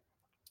mean,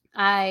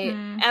 I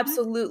Mhm.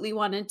 absolutely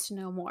wanted to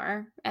know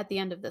more at the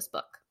end of this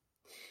book.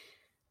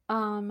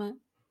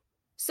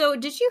 So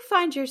did you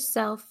find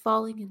yourself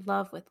falling in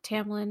love with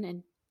Tamlin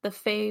and the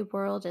Fae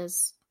world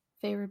as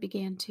Feyre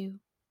began to?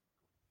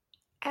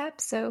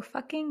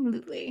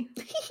 Abso-fucking-lutely.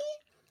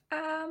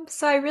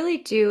 So I really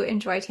do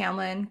enjoy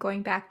Tamlin,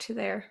 going back to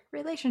their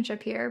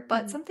relationship here,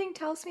 but something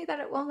tells me that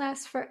it won't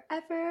last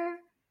forever,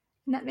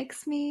 and that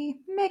makes me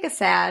mega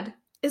sad.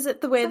 Is it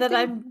the way that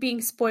Something- I'm being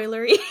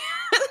spoilery?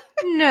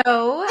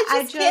 No,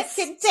 I just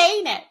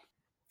contain it.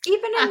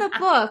 even in the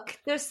book,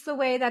 there's the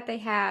way that they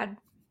had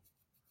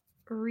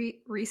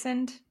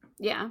Rhysand.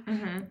 Yeah.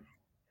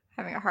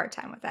 Having a hard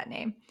time with that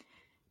name.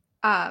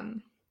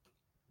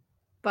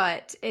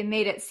 But it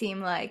made it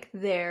seem like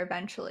they're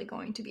eventually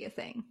going to be a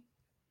thing.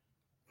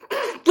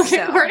 Look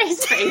at So-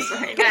 Courtney's face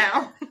right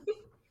now.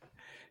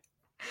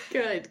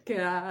 Good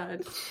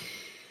God.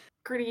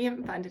 Courtney, you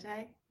having fun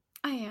today?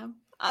 I am.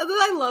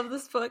 I love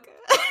this book.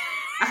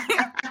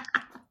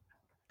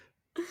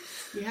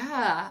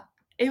 Yeah.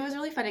 It was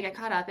really fun to get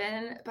caught up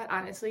in, but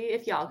honestly,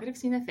 if y'all could have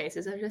seen the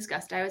faces of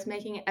disgust I was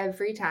making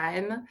every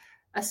time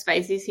a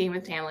spicy scene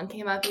with Tamlin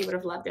came up, you would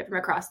have loved it from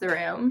across the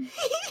room.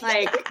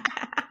 Like,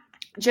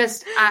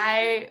 just,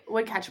 I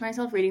would catch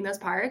myself reading those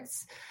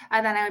parts,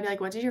 and then I would be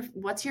like,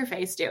 what's your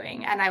face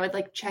doing? And I would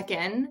like check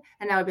in,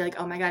 and I would be like,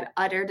 oh my God,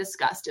 utter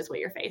disgust is what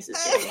your face is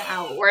doing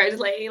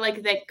outwardly.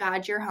 Like, thank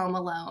God you're home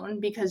alone,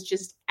 because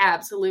just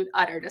absolute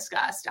utter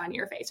disgust on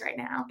your face right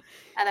now.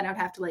 And then I would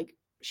have to like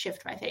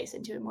shift my face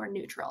into a more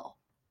neutral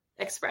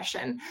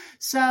expression.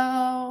 So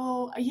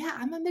yeah,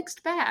 I'm a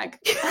mixed bag.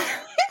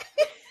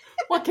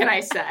 What can I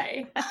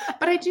say?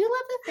 But I do love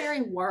the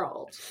fairy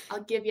world.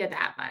 I'll give you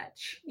that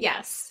much.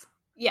 Yes,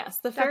 the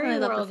Definitely fairy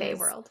love world the Fae is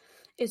world.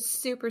 is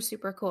super,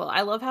 super cool.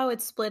 I love how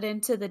it's split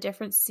into the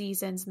different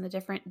seasons and the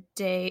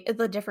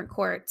different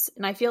courts.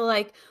 And I feel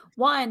like,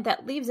 one,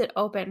 that leaves it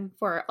open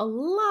for a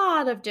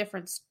lot of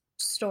different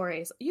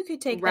stories. You could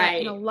take that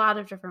in a lot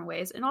of different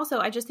ways. And also,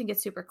 I just think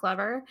it's super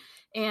clever.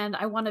 And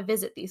I want to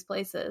visit these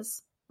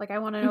places. Like, I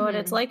want to know what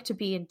it's like to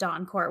be in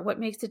Dawn Court. What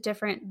makes it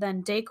different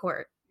than Day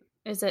Court?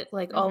 Is it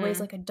like always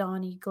like a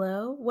dawny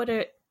glow? What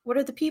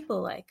are the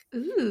people like?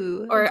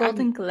 Ooh, or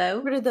golden glow.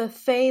 What are the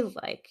fae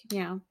like?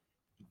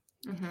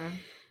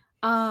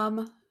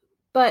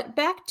 But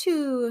back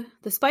to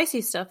the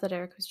spicy stuff that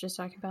Eric was just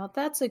talking about.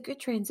 That's a good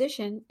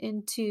transition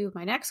into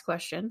my next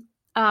question.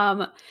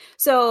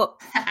 So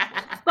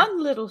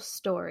fun little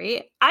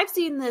story. I've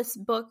seen this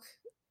book,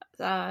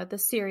 the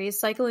series,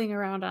 cycling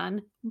around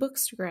on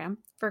Bookstagram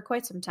for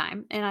quite some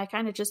time, and I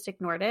kind of just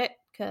ignored it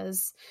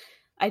because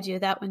I do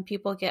that when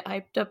people get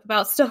hyped up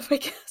about stuff, I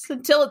guess,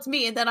 until it's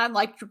me, and then I'm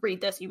like,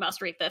 read this, you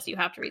must read this, you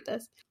have to read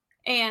this.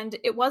 And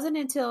it wasn't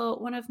until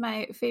one of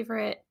my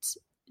favorite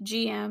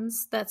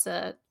GMs, that's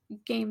a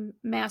game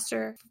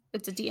master,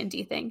 it's a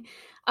D&D thing,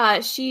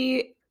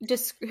 she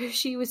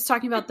was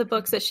talking about the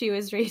books that she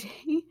was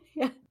reading.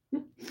 Yeah.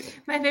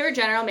 My favorite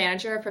general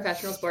manager of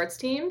professional sports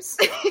teams.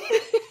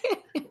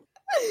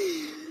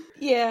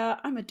 Yeah,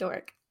 I'm a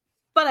dork,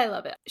 but I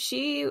love it.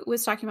 She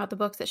was talking about the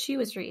books that she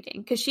was reading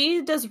because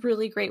she does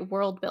really great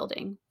world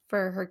building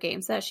for her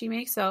games that she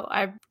makes, so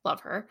I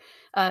love her.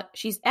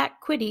 She's at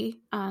Quiddy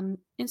on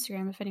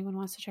Instagram if anyone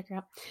wants to check her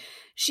out.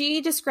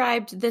 She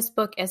described this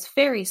book as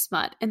fairy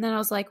smut, and then I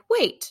was like,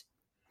 wait,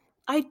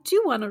 I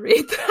do want to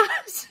read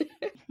that.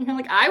 You're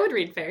like, I would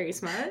read fairy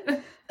smut.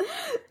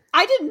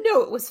 I didn't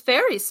know it was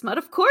fairy smut.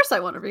 Of course I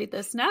want to read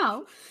this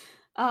now.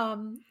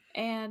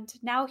 And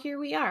now here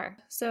we are.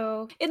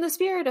 So in the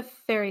spirit of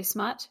fairy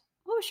smut,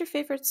 what was your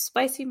favorite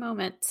spicy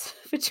moment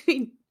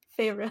between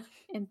Feyre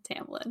and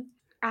Tamlin?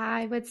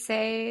 I would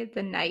say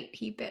the night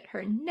he bit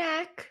her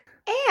neck.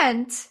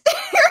 And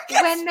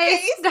Erica's when they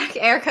face. stuck,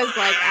 Erica's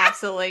like,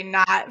 absolutely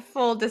not,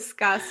 full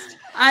disgust.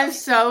 I'm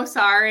so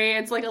sorry.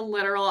 It's like a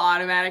literal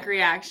automatic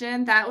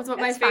reaction. That was what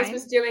That's my face fine.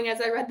 was doing as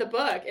I read the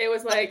book. It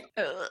was like,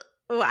 Ugh,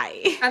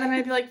 why? and then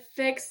I'd be like,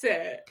 fix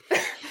it.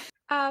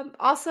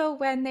 Also,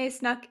 when they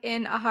snuck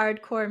in a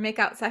hardcore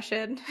makeout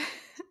session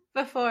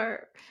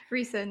before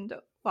Rhysand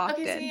walked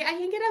Okay, in. see, I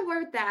can get on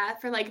board with that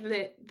for like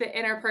the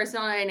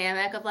interpersonal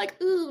dynamic of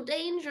like, ooh,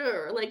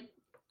 danger. Like,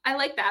 I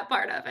like that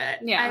part of it.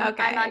 Yeah,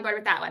 I'm on board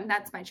with that one.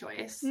 That's my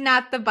choice.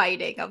 Not the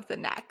biting of the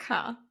neck,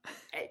 huh?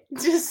 I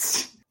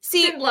just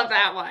See, didn't love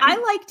that one. I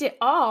liked it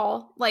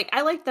all. Like,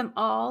 I liked them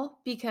all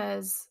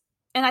because,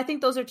 and I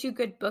think those are two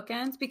good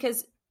bookends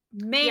because,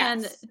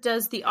 man, Yes.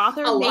 does the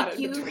author a lot make of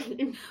you,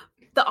 between.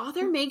 the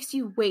author makes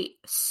you wait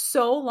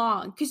so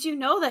long because you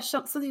know that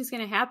something's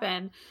going to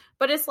happen,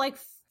 but it's like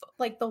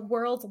the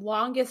world's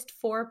longest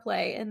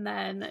foreplay, and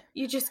then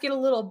you just get a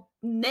little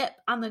nip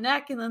on the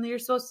neck, and then you're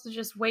supposed to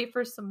just wait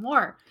for some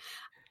more.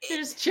 You're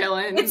just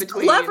chilling. It's in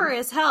between. clever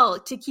as hell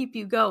to keep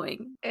you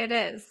going. It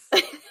is.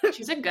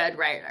 She's a good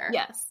writer.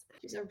 Yes.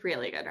 She's a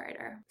really good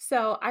writer.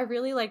 So I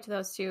really liked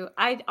those two.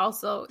 I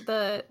also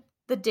the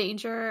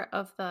danger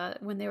of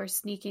when they were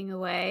sneaking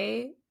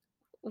away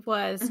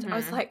was I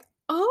was like,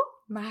 oh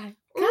my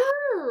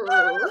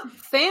god,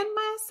 fan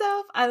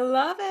myself. I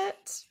love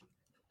it.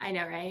 I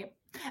know, right?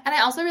 And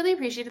I also really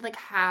appreciated like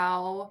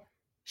how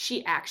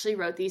she actually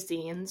wrote these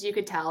scenes. You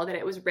could tell that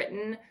it was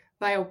written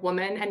by a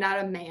woman and not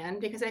a man,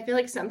 because I feel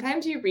like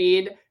sometimes you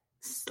read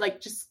like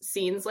just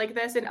scenes like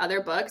this in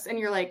other books and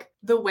you're like,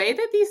 the way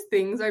that these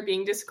things are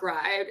being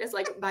described is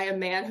like by a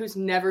man who's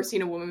never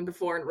seen a woman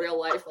before in real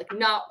life, like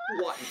not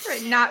once.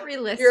 Right, not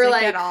realistic You're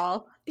like, at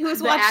all. It was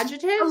the watched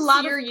adjectives a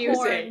lot you're of using.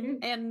 porn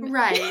and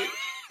Right.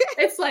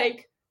 It's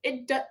like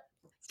it does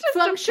Just a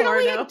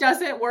functionally porno. it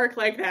doesn't work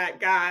like that,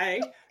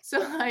 guy. So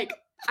like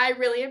I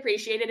really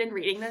appreciated in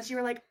reading this. You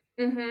were like,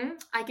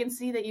 I can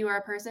see that you are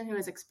a person who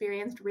has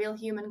experienced real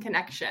human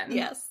connection.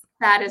 yes.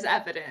 That is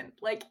evident.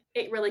 Like,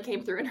 it really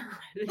came through in her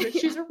writing that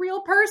she's a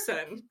real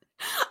person.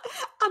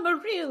 I'm a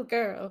real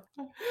girl.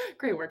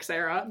 Great work,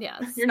 Sarah.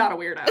 Yes. You're not a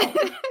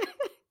weirdo.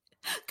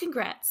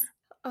 Congrats.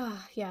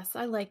 Oh, yes,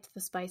 I liked the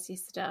spicy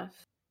stuff.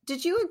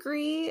 Did you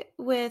agree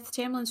with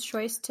Tamlin's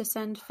choice to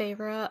send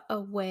Feyre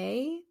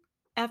away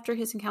after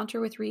his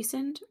encounter with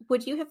Rhysand?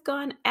 Would you have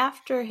gone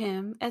after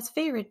him as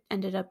Feyre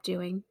ended up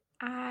doing?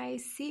 I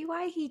see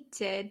why he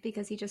did,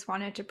 because he just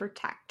wanted to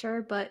protect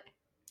her, but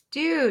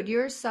dude,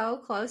 you're so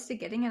close to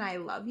getting an I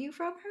love you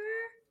from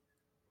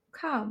her?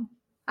 Come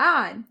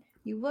on.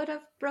 You would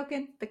have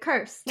broken the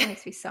curse. That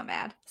makes me so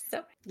mad.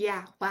 So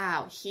Yeah,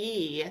 wow.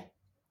 He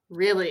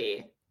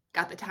really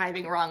got the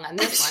timing wrong on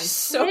this one.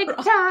 So Big wrong.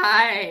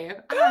 time.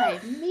 I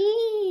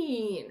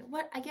mean,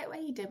 I get why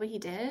he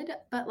did,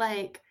 but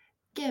like,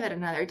 give it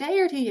another day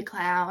or two, you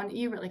clown.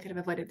 You really could have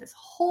avoided this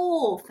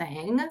whole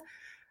thing.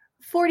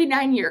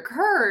 49-year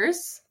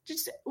curse.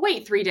 Just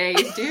wait 3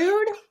 days,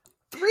 dude.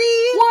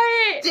 3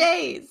 What?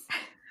 days.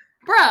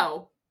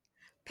 Bro,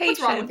 Patience.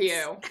 what's wrong with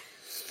you?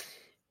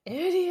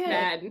 Idiot.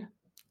 Men.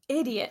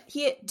 Idiot.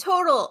 He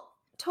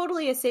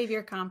totally a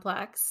savior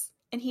complex.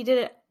 and he did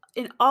it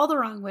in all the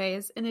wrong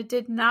ways, and it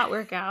did not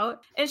work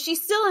out. And she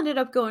still ended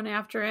up going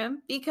after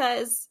him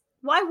because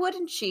why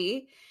wouldn't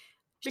she?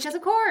 Because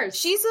of course.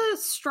 She's a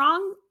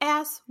strong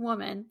ass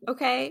woman,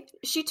 okay?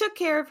 She took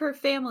care of her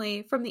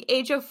family from the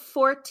age of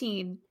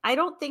 14. I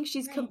don't think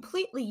she's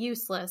completely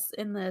useless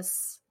in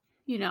this,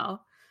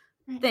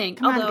 thing.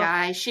 Come on,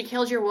 guys. She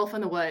killed your wolf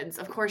in the woods.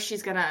 Of course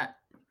she's gonna,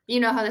 you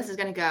know how this is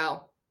gonna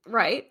go.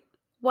 Right?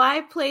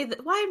 Why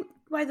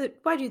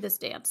do this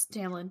dance,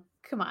 Tamlin?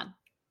 Come on,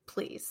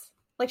 please.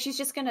 Like, she's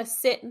just gonna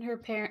sit in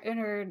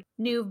her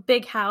new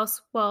big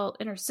house while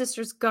in her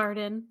sister's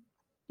garden,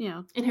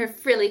 in her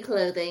frilly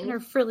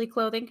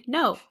clothing.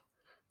 No.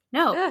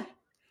 Ugh.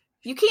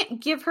 You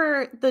can't give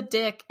her the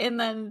dick and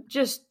then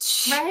just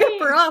ship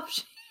her up.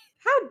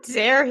 How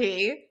dare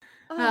he?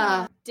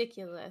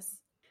 Ridiculous.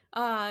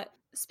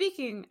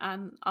 Speaking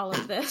on all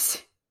of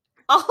this,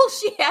 all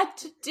she had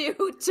to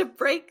do to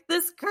break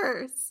this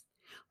curse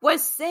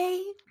was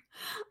say,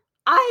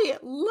 I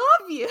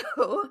love you.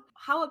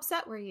 How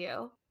upset were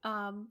you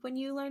when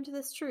you learned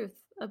this truth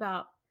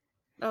about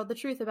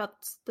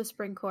the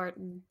Spring Court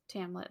and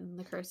Tamlet and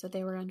the curse that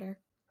they were under?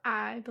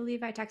 I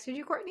believe I texted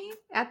you, Courtney,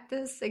 at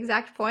this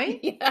exact point.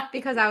 Yeah.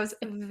 Because I was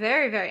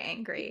very, very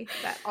angry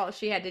that all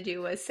she had to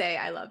do was say,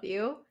 I love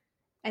you.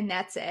 And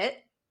that's it.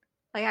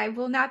 Like, I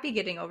will not be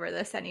getting over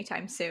this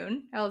anytime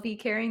soon. I'll be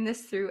carrying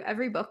this through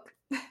every book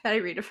that I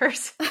read of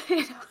hers.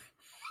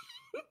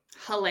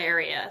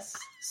 Hilarious.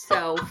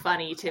 So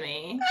funny to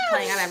me.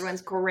 Playing on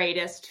everyone's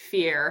greatest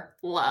fear,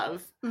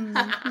 love.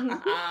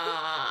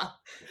 Mm-hmm.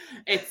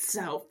 It's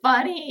so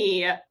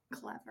funny.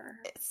 Clever.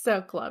 It's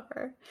so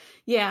clever.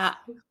 Yeah.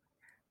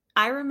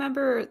 I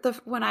remember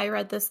when I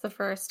read this the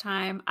first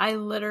time, I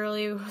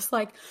literally was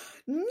like,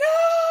 no!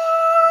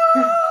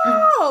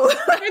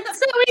 It's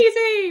so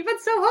easy, but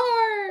so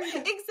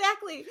hard.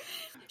 Exactly.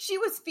 She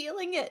was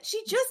feeling it.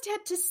 She just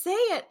had to say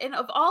it. And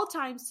of all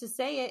times to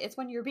say it, it's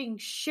when you're being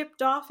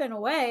shipped off and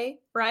away,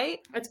 right?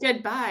 It's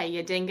goodbye,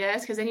 you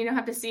dingus, because then you don't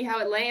have to see how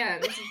it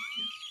lands.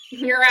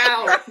 You're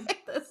out. Right.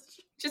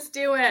 Just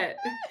do it.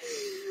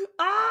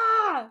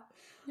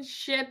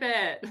 Ship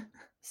it.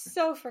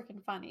 So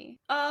freaking funny.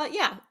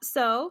 Yeah.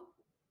 So,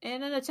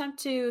 in an attempt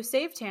to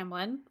save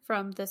Tamlin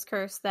from this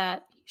curse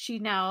that she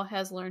now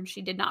has learned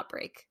she did not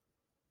break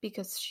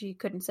because she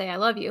couldn't say I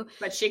love you.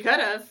 But she could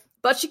have.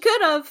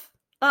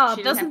 Oh,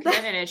 she doesn't have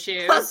commitment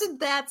issues.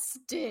 Doesn't that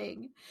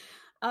sting?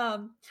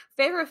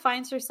 Feyre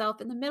finds herself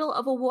in the middle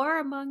of a war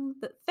among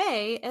the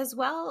Fae, as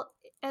well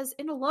as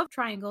in a love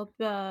triangle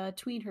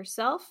between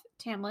herself,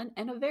 Tamlin,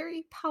 and a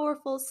very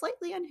powerful,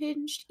 slightly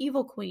unhinged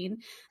evil queen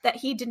that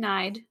he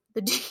denied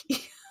the D.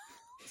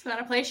 It's not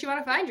a place you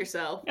want to find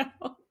yourself.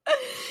 No.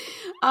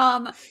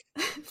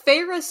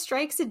 Feyre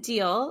strikes a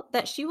deal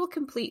that she will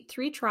complete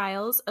 3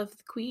 trials of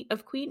Queen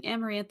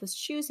Amarantha's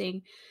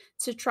choosing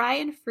to try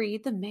and free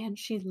the man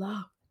she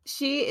loved.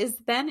 She is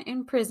then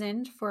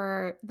imprisoned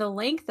for the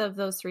length of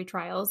those 3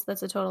 trials.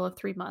 That's a total of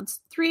 3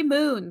 months. 3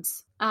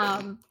 moons.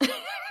 Thank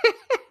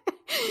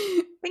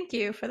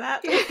you for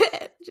that.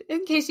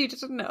 In case you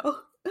didn't know.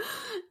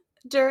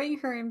 During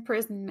her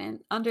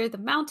imprisonment under the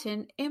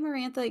mountain,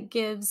 Amarantha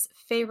gives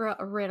Feyre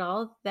a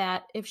riddle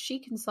that, if she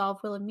can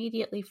solve, will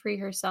immediately free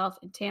herself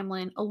and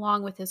Tamlin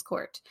along with his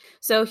court.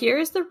 So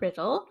here's the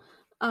riddle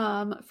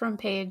from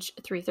page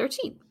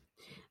 313.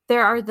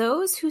 There are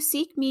those who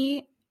seek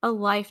me a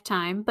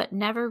lifetime, but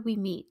never we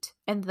meet,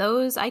 and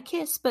those I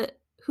kiss, but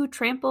who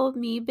trample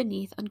me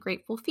beneath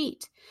ungrateful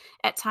feet.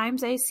 At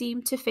times I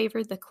seem to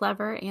favor the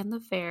clever and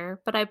the fair,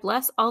 but I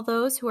bless all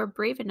those who are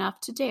brave enough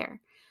to dare.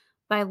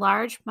 By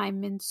large, my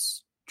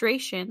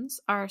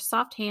ministrations are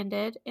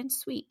soft-handed and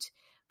sweet,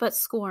 but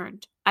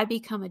scorned, I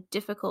become a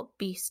difficult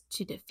beast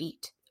to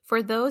defeat.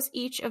 For those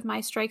each of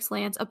my strikes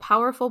lands a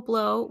powerful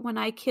blow, when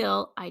I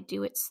kill, I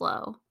do it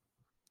slow.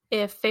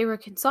 If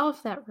Feyre can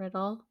solve that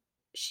riddle,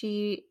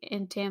 she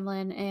and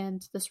Tamlin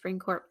and the Spring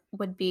Court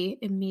would be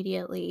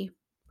immediately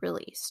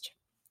released.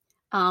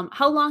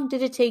 How long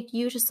did it take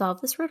you to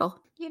solve this riddle?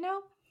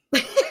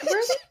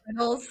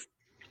 Riddles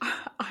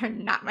are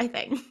not my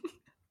thing.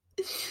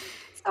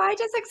 So I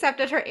just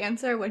accepted her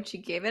answer when she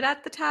gave it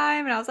at the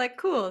time, and I was like,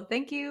 cool,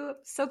 thank you.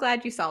 So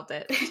glad you solved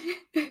it.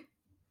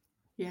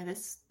 Yeah,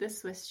 this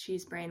Swiss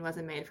cheese brain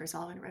wasn't made for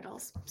solving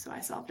riddles, so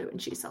I solved it when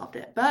she solved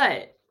it.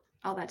 But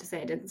all that to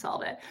say, I didn't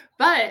solve it.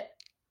 But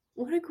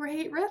what a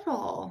great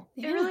riddle.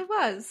 It really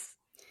was.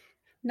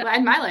 No.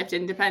 And my life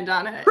didn't depend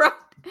on it. Right.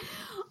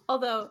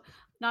 Although,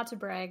 not to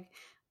brag,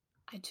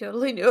 I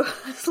totally knew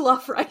his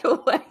love right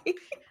away.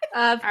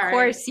 Of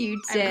course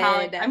you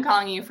did. I'm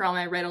calling you for all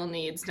my riddle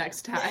needs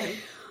next time.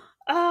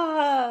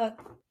 I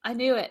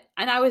knew it.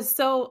 And I was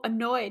so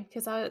annoyed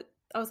because I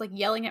was like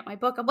yelling at my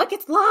book. I'm like,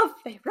 it's love,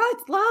 Feyre,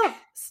 it's love.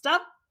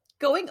 Stop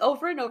going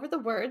over and over the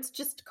words.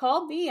 Just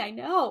call me. I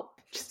know.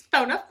 Just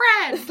phone a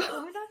friend.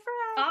 Phone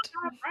a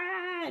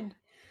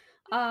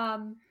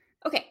friend.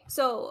 Okay,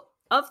 so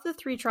of the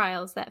 3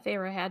 trials that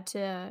Feyre had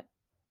to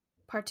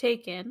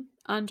partake in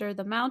under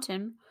the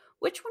mountain,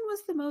 which one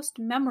was the most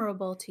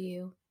memorable to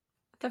you?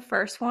 The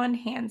first one,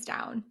 hands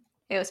down.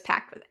 It was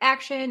packed with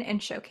action and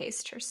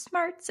showcased her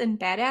smarts and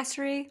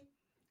badassery.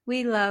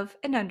 We love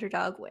an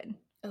underdog win.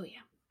 Oh, yeah.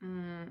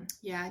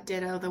 Yeah,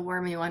 ditto the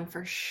wormy one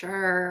for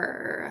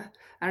sure.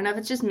 I don't know if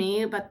it's just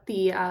me, but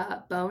the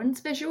bones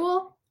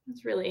visual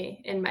is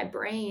really in my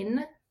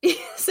brain.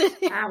 Yes,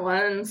 That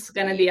one's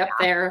going to be up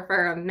there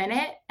for a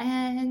minute,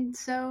 and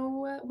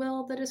so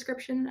will the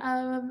description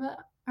of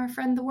our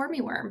friend the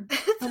wormy worm.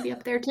 He'll be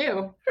up there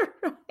too,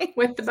 right.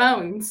 with the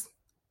bones.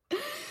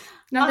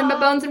 Nothing but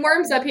bones and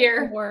worms up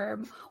here.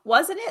 Worm.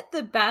 Wasn't it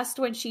the best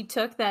when she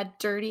took that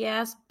dirty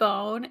ass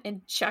bone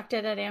and chucked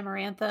it at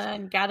Amarantha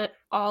and got it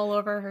all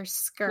over her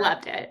skirt?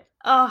 Loved it.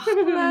 Oh,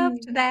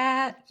 Loved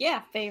that.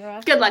 yeah,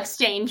 Feyre. Good luck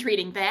stain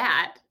treating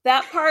that.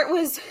 That part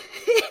was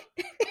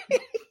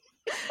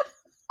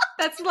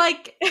That's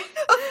like a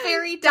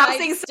fairy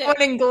dousing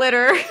someone in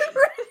glitter.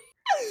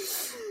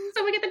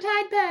 Someone get the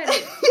Tide pen.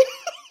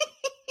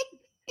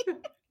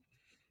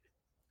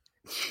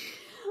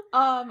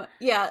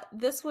 Yeah,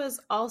 this was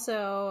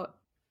also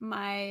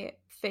my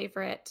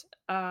favorite.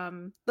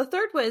 The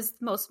third was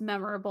most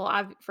memorable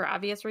for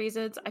obvious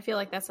reasons. I feel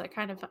like this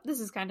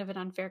is kind of an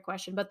unfair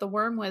question, but the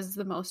worm was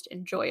the most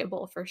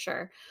enjoyable for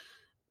sure.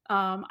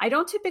 I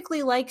don't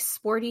typically like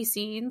sporty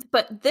scenes,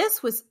 but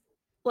this was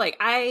like,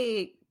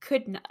 I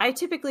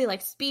typically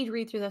like speed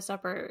read through this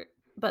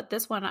but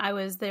this one I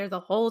was there the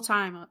whole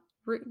time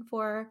rooting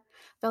for her.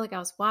 Felt like I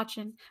was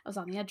watching. I was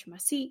on the edge of my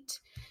seat.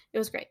 It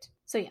was great.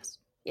 So yes.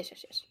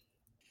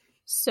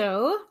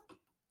 So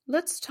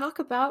let's talk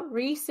about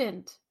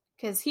Rhysand,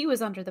 because he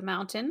was under the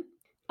mountain.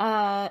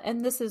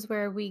 And this is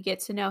where we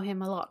get to know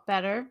him a lot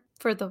better.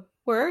 For the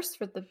worse,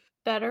 for the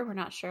better, we're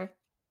not sure.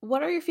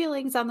 What are your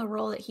feelings on the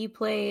role that he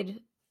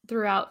played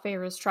throughout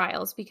Feyre's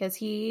trials? Because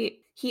he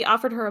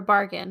offered her a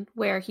bargain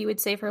where he would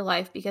save her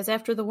life, because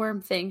after the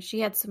worm thing, she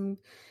had some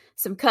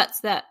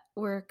cuts that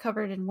were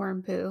covered in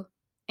worm poo,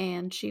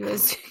 and she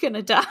was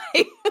gonna die.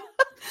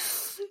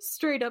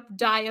 Straight up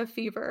die of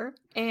fever,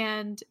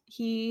 and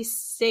he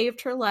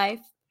saved her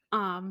life.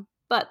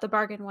 But the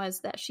bargain was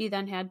that she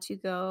then had to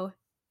go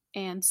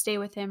and stay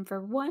with him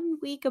for 1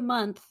 week a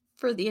month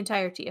for the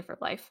entirety of her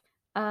life.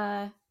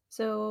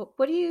 So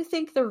what do you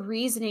think the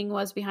reasoning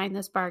was behind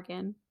this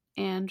bargain?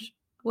 And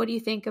what do you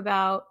think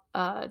about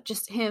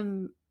just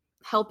him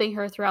helping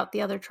her throughout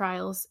the other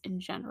trials in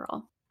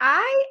general?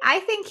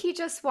 I think he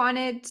just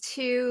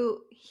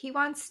he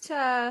wants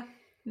to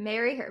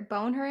marry her,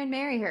 bone her and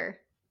marry her.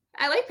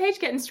 I like Paige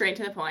getting straight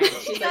to the point.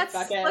 She's like,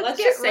 fuck it. Let's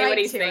get just say right what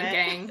he's to it.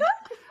 thinking.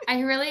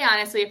 I really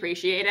honestly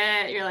appreciate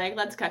it. You're like,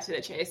 let's cut to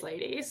the chase,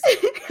 ladies.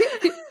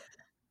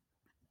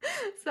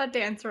 Let's not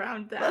dance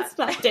around that. Let's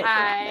not dance around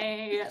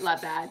I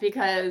love that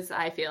because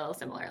I feel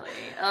similarly.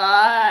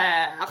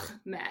 Ugh,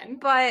 men.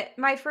 But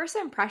my first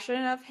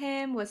impression of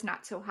him was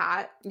not so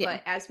hot. Yeah.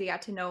 But as we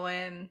got to know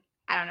him,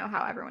 I don't know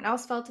how everyone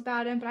else felt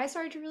about him, but I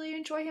started to really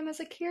enjoy him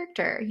as a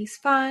character. He's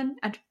fun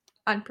and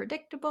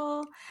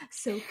unpredictable,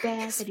 so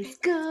bad that he's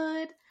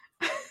good.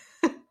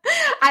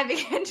 I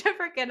began to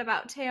forget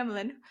about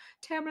Tamlin.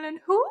 Tamlin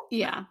who?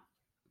 Yeah.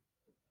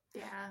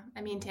 Yeah,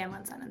 I mean,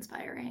 Tamlin's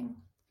uninspiring.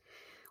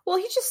 Well,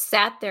 he just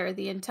sat there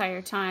the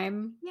entire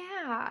time.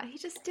 Yeah, he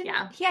just didn't.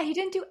 Yeah. He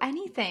didn't do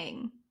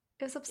anything.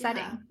 It was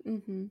upsetting. Yeah.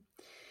 Mm-hmm.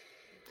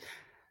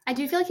 I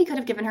do feel like he could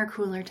have given her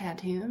cooler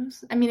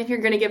tattoos. I mean, if you're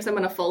going to give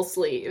someone a full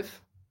sleeve,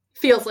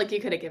 feels like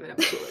you could have given him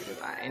cooler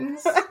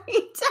designs.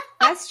 Right.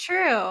 That's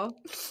true.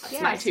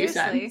 That's my 2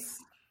 cents.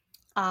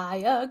 I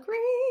agree.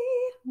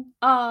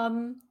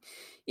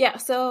 Yeah,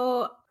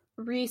 so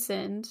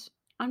Rhysand,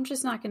 I'm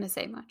just not going to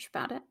say much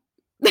about it.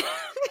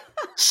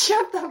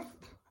 Shut the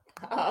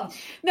up.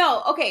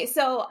 No, okay,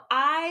 so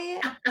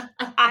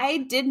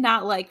I did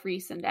not like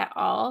Rhysand at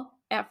all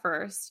at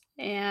first.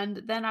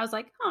 And then I was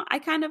like, I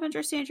kind of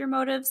understand your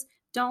motives.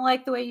 Don't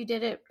like the way you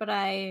did it, but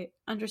I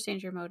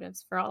understand your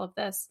motives for all of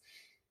this.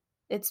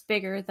 It's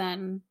bigger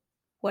than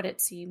what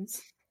it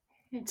seems.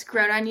 It's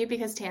grown on you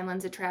because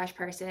Tamlin's a trash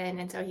person,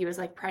 and so he was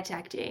like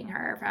protecting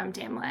her from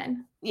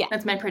Tamlin. Yeah.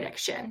 That's my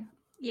prediction.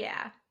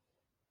 Yeah.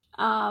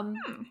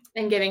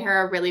 And giving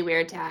her a really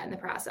weird tat in the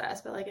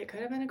process, but like it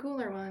could have been a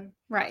cooler one.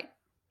 Right.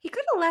 He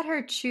could have let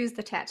her choose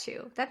the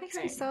tattoo. That makes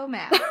me so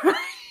mad.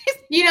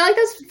 You know, like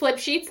those flip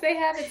sheets they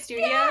have at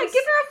studios? Yeah, give her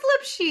a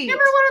flip sheet. Give her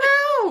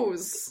one of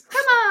those.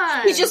 Come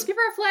on. He just give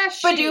her a flash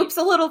sheet. Badoops,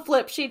 a little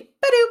flip sheet.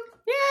 Badoop.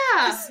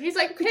 Yeah. He's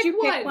like, Could you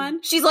pick pick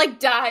one? She's like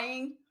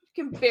dying.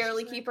 Can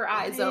barely keep her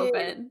eyes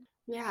open.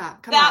 Yeah,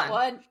 come that on.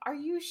 one. Are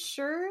you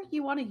sure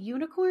you want a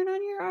unicorn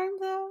on your arm,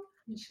 though?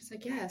 And she's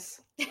like,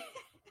 yes.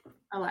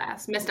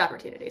 Alas, missed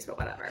opportunities, but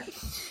whatever.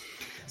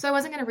 So I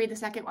wasn't going to read the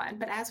second one,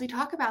 but as we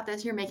talk about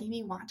this, you're making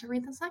me want to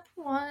read the second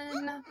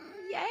one.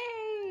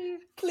 Yay!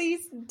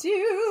 Please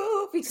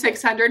do.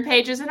 600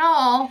 pages in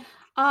all.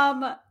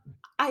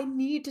 I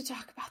need to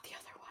talk about the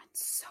other one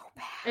so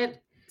bad.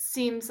 It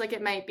seems like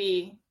it might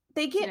be.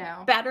 They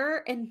get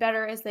better and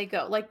better as they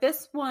go. Like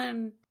this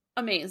one,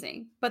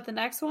 amazing. But the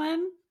next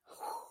one,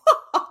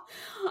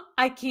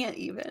 I can't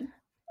even.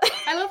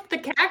 I love the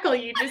cackle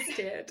you just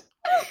did.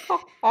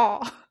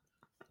 Oh.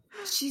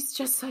 She's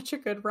just such a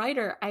good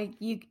writer.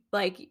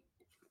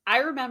 I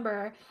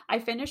remember I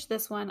finished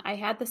this one. I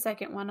had the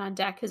second one on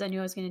deck because I knew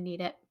I was going to need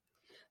it.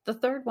 The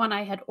third one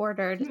I had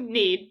ordered.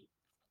 The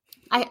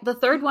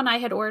third one I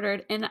had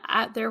ordered, and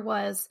there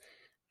was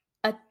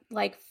a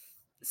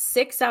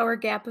 6-hour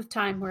gap of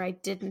time where I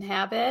didn't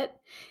have it,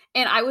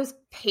 and I was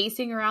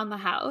pacing around the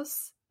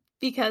house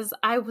because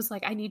I was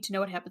like, I need to know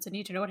what happens. I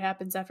need to know what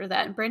happens after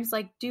that. And Brandon's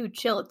like, dude,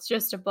 chill. It's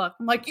just a book.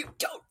 I'm like, you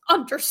don't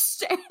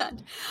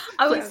understand.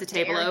 Flips the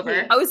table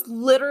over. I was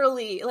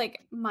literally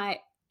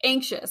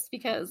anxious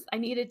because I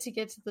needed to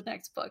get to the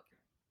next book.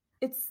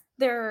 It's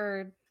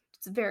very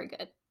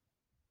good.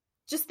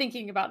 Just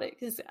thinking about it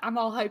because I'm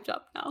all hyped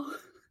up now.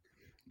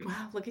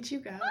 Wow, look at you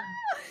go.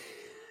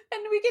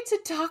 And we get to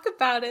talk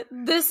about it.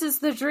 This is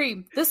the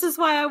dream. This is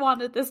why I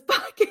wanted this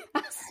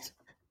podcast.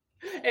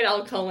 It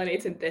all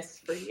culminates in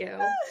this for you.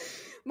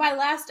 My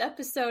last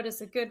episode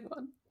is a good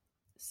one.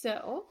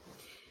 So,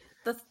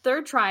 the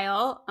third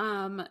trial,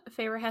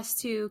 Feyre has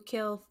to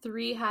kill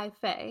 3 High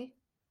Fae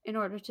in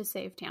order to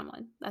save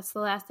Tamlin. That's the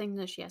last thing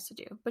that she has to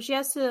do. But she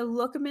has to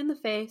look him in the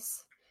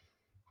face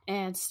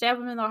and stab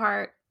him in the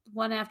heart,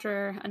 one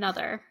after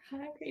another.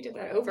 I agree to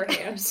that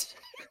overhand.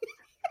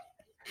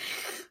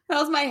 That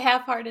was my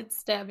half-hearted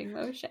stabbing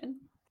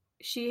motion.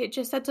 She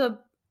just had to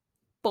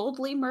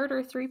boldly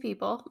murder 3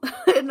 people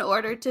in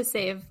order to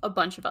save a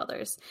bunch of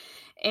others.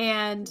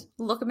 And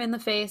look them in the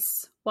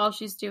face while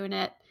she's doing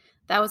it.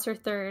 That was her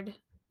third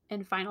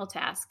and final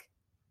task.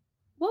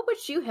 What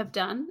would you have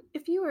done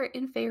if you were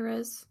in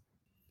Feyre's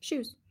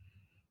shoes?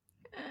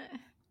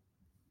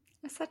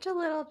 Such a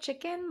little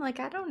chicken. I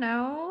don't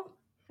know.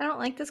 I don't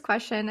like this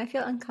question. I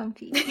feel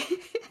uncomfy.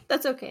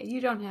 That's okay.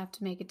 You don't have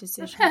to make a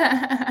decision.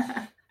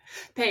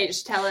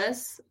 Paige, tell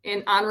us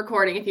on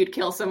recording if you'd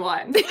kill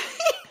someone.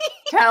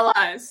 Tell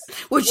us.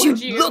 Would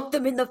you look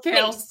them in the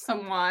kill face?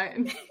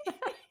 Someone.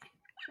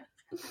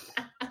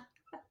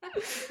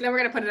 Then we're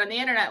going to put it on the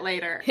internet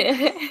later.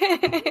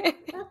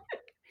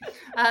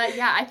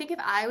 I think if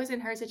I was in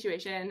her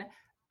situation,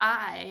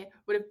 I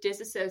would have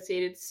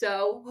disassociated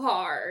so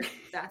hard.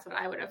 That's what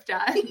I would have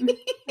done.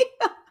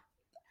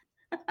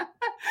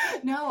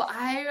 No,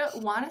 I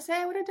want to say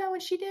I would have done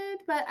what she did,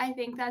 but I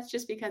think that's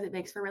just because it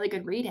makes for really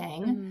good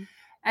reading. Mm-hmm.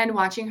 And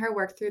watching her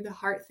work through the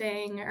heart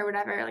thing or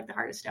whatever, like the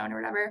Heart of Stone or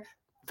whatever.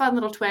 Fun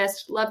little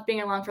twist. Loved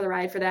being along for the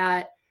ride for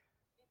that.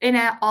 In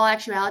all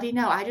actuality,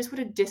 no, I just would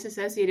have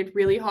disassociated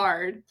really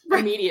hard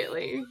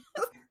immediately.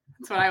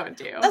 That's what I would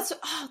do.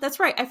 That's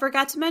right. I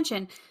forgot to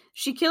mention.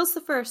 She kills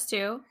the first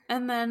 2,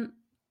 and then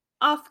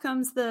off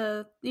comes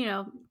the,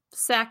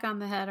 sack on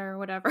the head or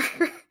whatever.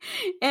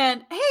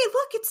 And hey,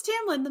 look, it's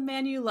Tamlin, the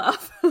man you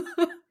love.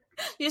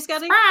 You just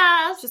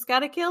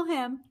gotta kill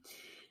him.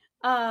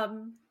 I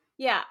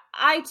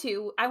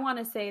want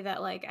to say that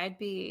I'd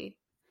be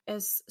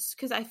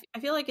because I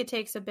feel like it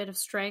takes a bit of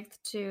strength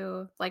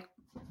to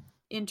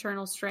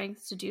internal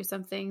strength to do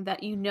something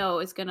that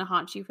is going to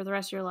haunt you for the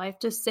rest of your life,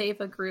 to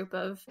save a group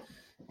of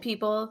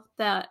people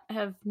that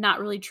have not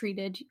really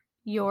treated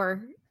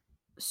your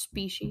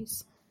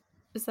species.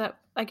 Is that,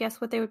 I guess,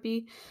 what they would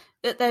be?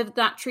 That they've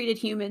not treated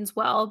humans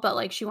well,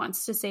 but she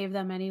wants to save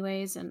them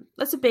anyways, and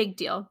that's a big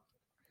deal.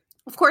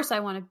 Of course,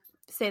 I want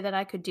to say that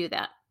I could do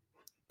that,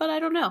 but I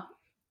don't know.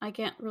 I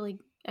can't really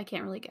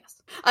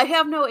guess. I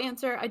have no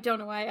answer. I don't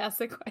know why I asked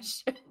the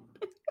question.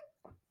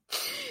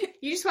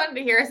 You just wanted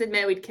to hear us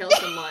admit we'd kill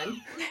someone.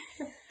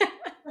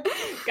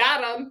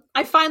 Got him.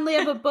 I finally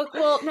have a book.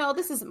 Well, no,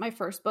 this isn't my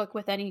first book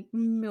with any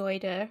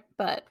murder,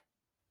 but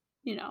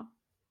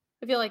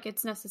I feel like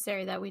it's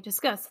necessary that we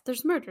discuss that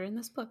there's murder in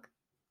this book.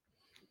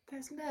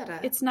 There's murder.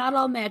 It's not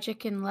all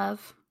magic and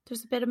love.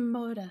 There's a bit of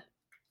murder.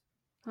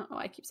 Oh,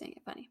 I keep saying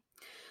it funny.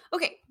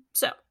 Okay,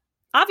 so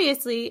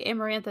obviously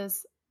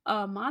Amarantha's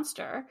a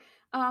monster,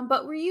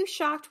 but were you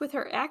shocked with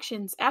her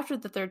actions after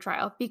the third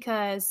trial?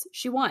 Because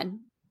she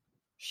won.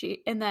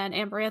 And then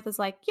Amarantha's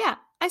like, yeah,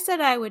 I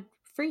said I would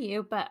free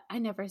you, but I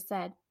never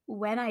said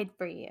when I'd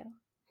free you.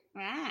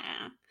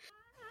 Ah.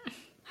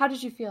 How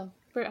did you feel?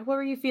 What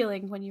were you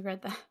feeling when you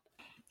read that?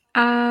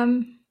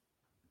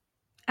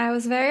 I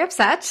was very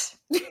upset.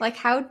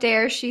 How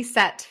dare she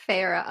set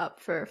Feyre up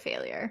for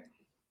failure?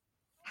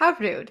 How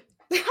rude.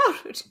 How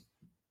rude.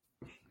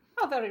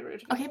 How very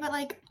rude. Okay,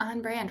 but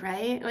on brand,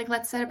 right?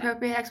 Let's set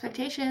appropriate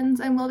expectations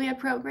and we'll be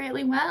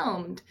appropriately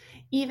whelmed.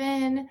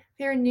 Even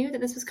Feyre knew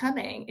that this was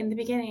coming in the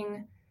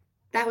beginning.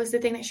 That was the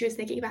thing that she was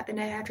thinking about the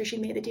night after she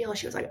made the deal.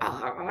 She was like,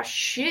 oh,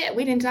 shit,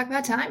 we didn't talk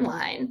about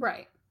timeline.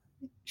 Right.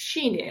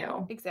 She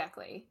knew.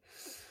 Exactly.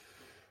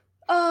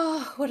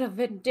 Oh, what a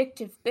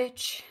vindictive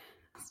bitch.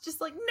 It's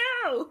just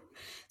no!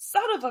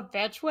 Son of a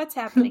bitch, what's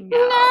happening now?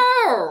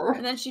 No!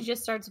 And then she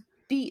just starts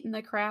beating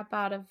the crap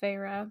out of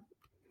Feyre.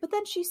 But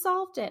then she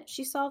solved it.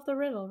 She solved the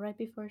riddle right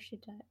before she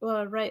died.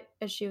 Well, right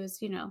as she was,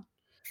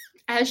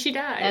 As she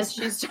dies. As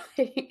she's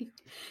dying.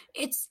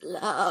 It's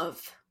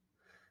love.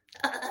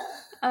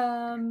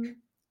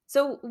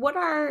 So what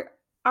are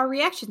our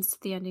reactions to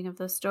the ending of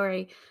the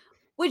story?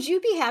 Would you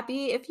be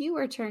happy if you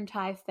were turned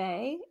High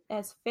Fae,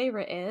 as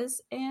Feyre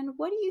is? And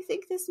what do you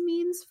think this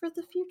means for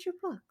the future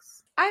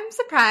books? I'm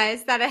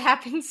surprised that it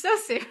happened so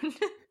soon.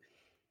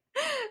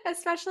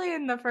 Especially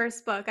in the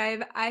first book.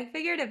 I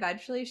figured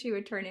eventually she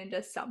would turn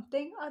into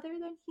something other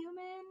than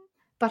human.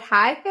 But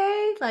High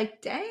Fae,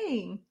 like,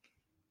 dang.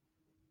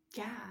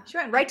 Yeah. She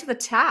went right to the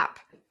top.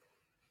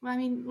 Well, I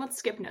mean, let's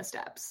skip no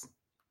steps.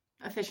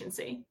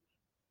 Efficiency.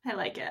 I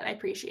like it. I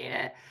appreciate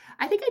it.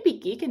 I think I'd be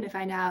geeking to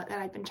find out that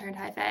I'd been turned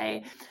High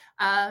Fae.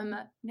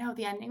 No,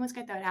 the ending was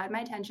good though. It had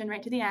my attention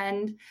right to the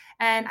end.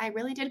 And I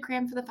really did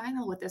cram for the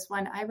final with this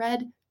one. I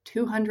read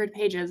 200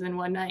 pages in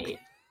one night.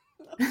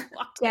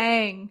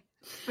 Dang.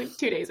 Like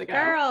 2 days ago.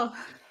 Girl.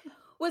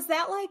 Was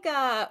that like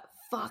a,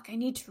 fuck, I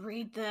need to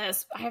read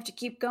this, I have to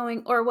keep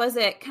going? Or was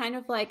it kind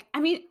of like,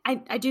 I mean,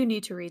 I do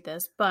need to read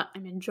this, but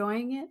I'm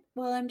enjoying it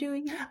while I'm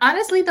doing it?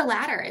 Honestly, the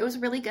latter. It was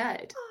really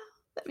good.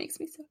 That makes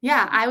me so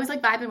Yeah, I was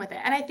like vibing with it.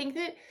 And I think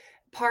that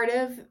part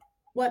of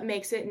what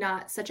makes it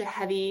not such a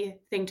heavy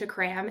thing to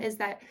cram is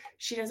that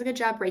she does a good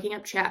job breaking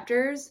up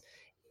chapters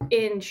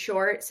in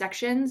short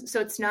sections. So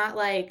it's not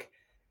like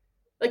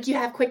you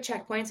have quick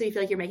checkpoints so you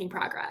feel like you're making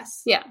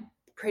progress. Yeah.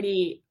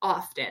 Pretty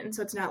often.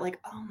 So it's not like,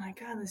 oh my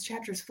God, this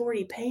chapter's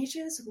 40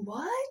 pages?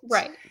 What?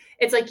 Right.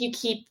 It's like you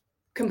keep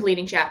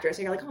completing chapters.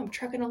 So you're like, oh, I'm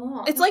trucking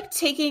along. It's like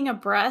taking a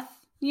breath,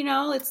 you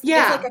know? It's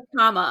like a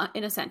comma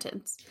in a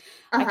sentence.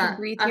 I can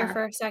breathe here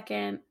for a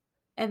second.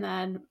 And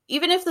then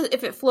even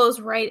if it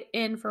flows right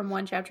in from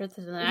one chapter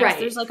to the next,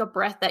 there's like a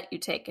breath that you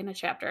take in a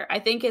chapter. I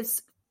think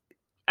it's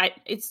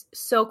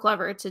so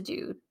clever to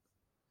do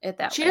it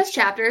that way. She does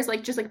chapters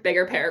like just like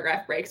bigger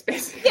paragraph breaks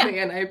basically,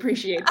 and I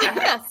appreciate that.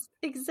 Yes,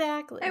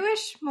 exactly. I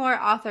wish more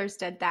authors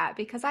did that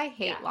because I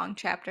hate long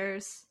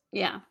chapters.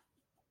 Yeah.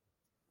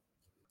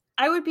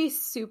 I would be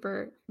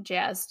super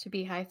jazzed to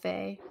be High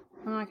Fae.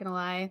 I'm not gonna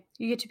lie.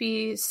 You get to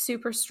be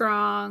super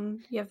strong.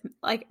 You have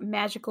like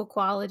magical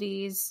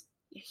qualities.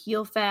 You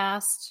heal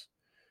fast.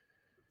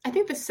 I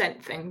think the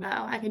scent thing though,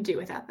 I can do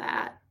without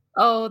that.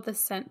 Oh, the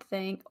scent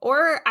thing.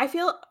 Or I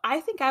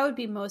think I would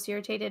be most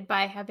irritated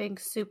by having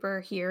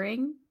super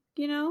hearing,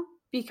 you know?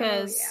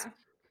 Because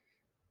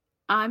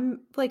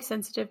I'm like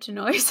sensitive to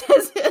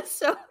noises.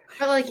 So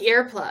but like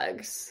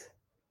earplugs,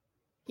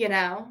 you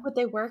know? Would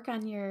they work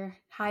on your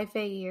High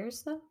Fae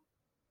ears though?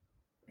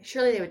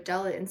 Surely they would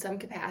dull it in some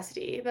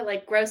capacity, but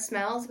like gross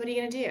smells, what are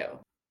you gonna do?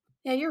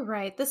 Yeah, you're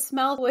right. The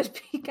smell would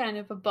be kind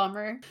of a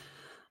bummer.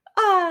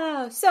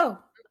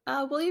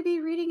 Will you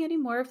be reading any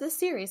more of this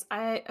series?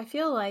 I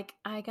feel like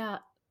I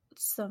got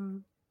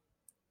some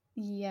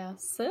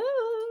yeses.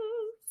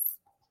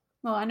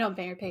 Well, I know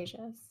Banger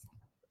Pages.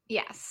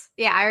 Yes.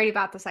 Yeah, I already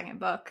bought the second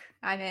book.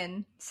 I'm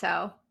in.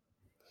 So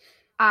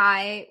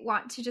I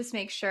want to just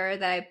make sure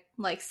that I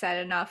like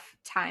set enough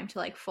time to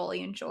like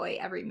fully enjoy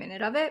every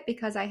minute of it,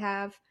 because I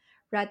have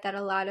read that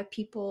a lot of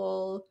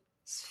people's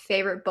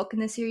favorite book in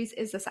the series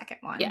is the second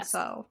one. Yes.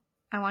 So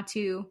I want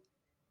to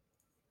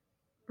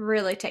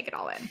really take it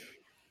all in.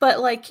 But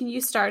like, can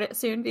you start it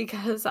soon?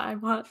 Because I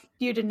want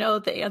you to know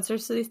the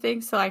answers to these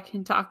things so I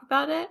can talk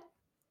about it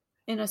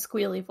in a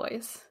squealy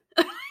voice.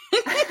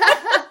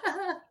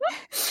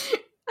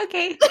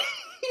 Okay.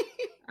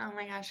 Oh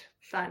my gosh,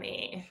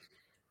 funny.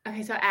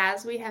 Okay, so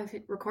as we have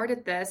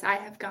recorded this, I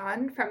have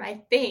gone from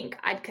I think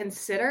I'd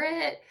consider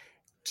it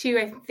to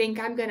I think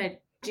I'm gonna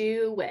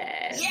do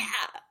it.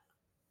 Yeah,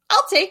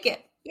 I'll take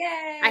it.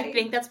 Yay! I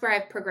think that's where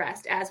I've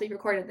progressed as we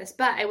recorded this.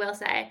 But I will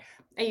say,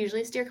 I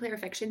usually steer clear of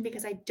fiction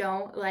because I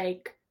don't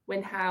like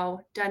when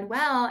how done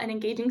well an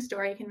engaging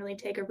story can really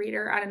take a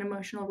reader on an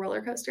emotional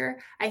roller coaster.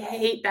 I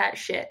hate that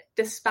shit.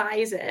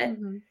 Despise it.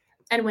 Mm-hmm.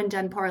 And when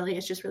done poorly,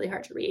 it's just really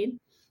hard to read.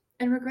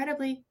 And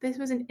regrettably, this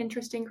was an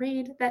interesting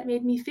read that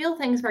made me feel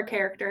things for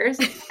characters,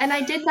 and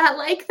I did not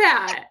like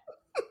that.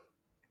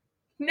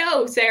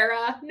 No,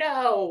 Sarah,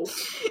 no.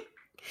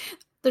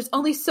 There's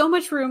only so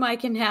much room I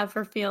can have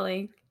for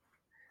feeling.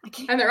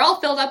 And they're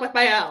all filled up with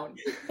my own.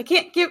 I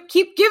can't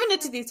keep giving it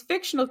to these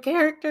fictional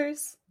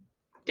characters.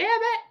 Damn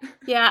it.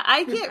 Yeah,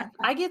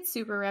 I get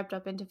super wrapped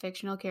up into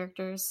fictional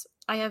characters.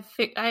 I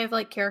have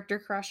like character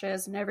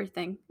crushes and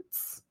everything.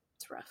 It's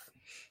rough.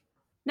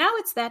 Now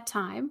it's that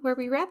time where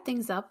we wrap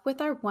things up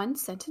with our one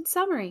sentence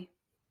summary.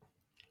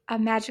 A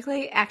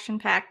magically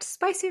action-packed,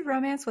 spicy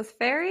romance with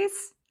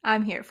fairies?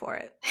 I'm here for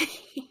it.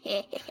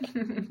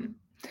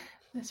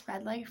 This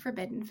read like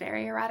forbidden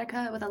fairy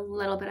erotica with a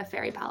little bit of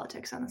fairy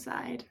politics on the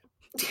side.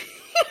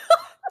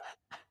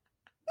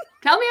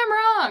 Tell me I'm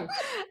wrong.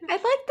 I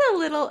like the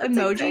little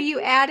emoji you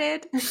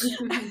added.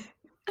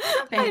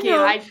 Thank you.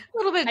 I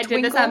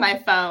did this on my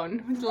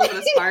phone with a little bit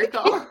of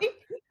sparkle.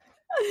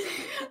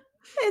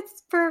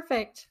 It's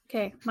perfect.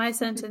 Okay, my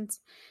sentence.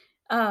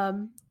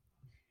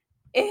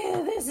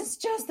 This is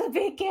just the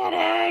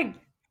beginning.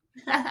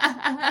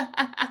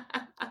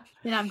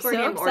 And I'm so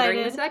excited.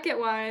 Ordering the second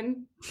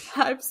one.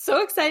 I'm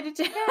so excited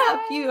to have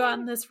you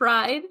on this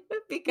ride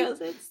because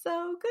it's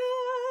so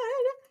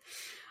good.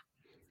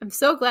 I'm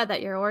so glad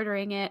that you're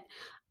ordering it.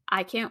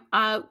 I can't.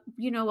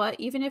 You know what?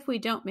 Even if we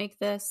don't make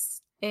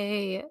this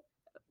the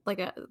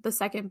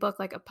second book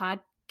like a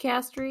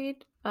cast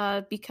read,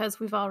 because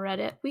we've all read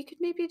it, we could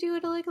maybe do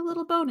it like a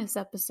little bonus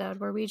episode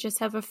where we just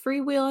have a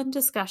freewheeling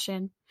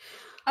discussion.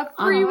 A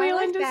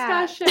freewheeling like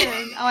that.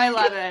 discussion. Oh, I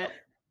love it.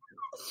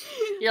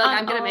 You're like,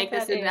 I'm going to all make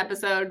this that an is.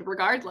 episode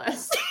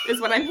regardless, is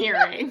what I'm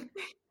hearing.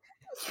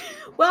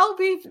 Well,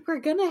 we're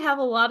going to have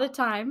a lot of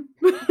time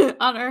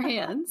on our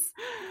hands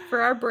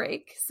for our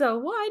break, so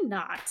why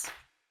not?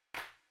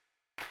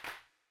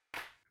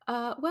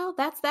 Well,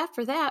 that's that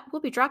for that.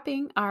 We'll be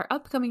dropping our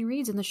upcoming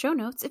reads in the show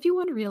notes if you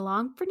want to read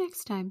along for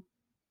next time.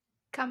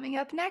 Coming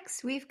up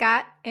next, we've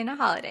got In a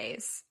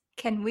Holidays.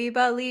 Can we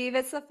believe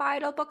it's the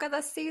final book of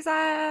the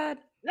season?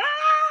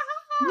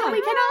 No,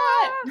 we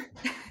cannot.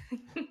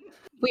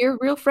 We're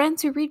real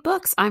friends who read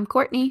books. I'm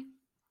Courtney.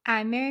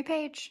 I'm Mary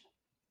Page.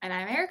 And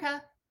I'm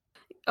Erica.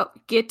 Oh,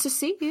 get to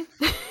see you.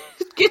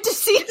 Get to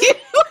see you.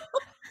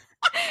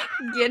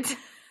 Get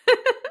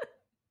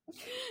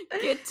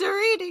Get to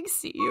reading.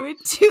 See you in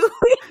 2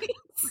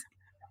 weeks.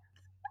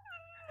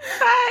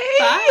 Bye.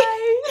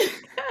 Bye.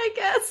 I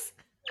guess.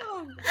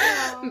 Oh,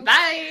 no.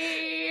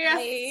 Bye.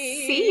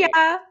 See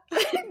ya.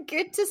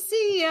 Good to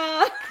see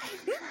ya.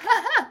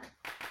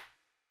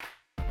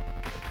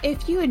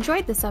 If you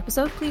enjoyed this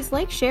episode, please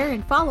like, share,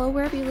 and follow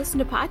wherever you listen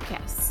to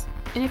podcasts.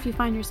 And if you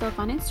find yourself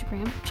on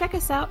Instagram, check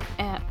us out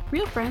at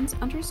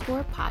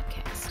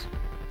realfriends_podcast.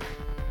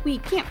 We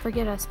can't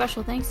forget a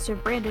special thanks to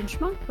Brandon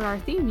Schmuck for our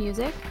theme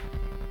music.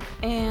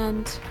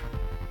 And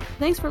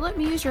thanks for letting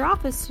me use your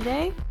office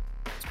today.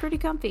 It's pretty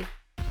comfy.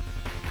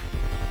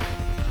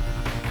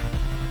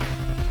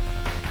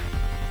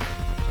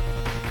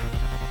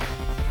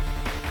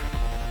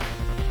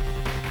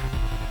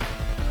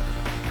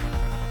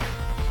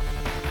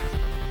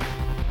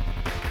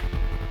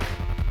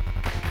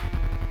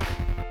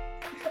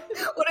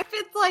 What if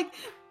it's like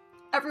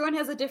everyone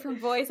has a different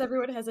voice,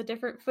 everyone has a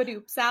different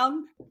fadoop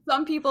sound?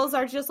 Some people's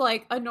are just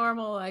like a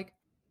normal like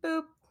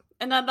boop,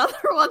 and then other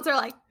ones are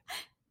like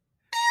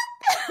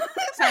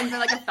Sounds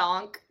like a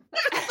thonk.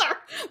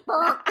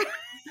 boop.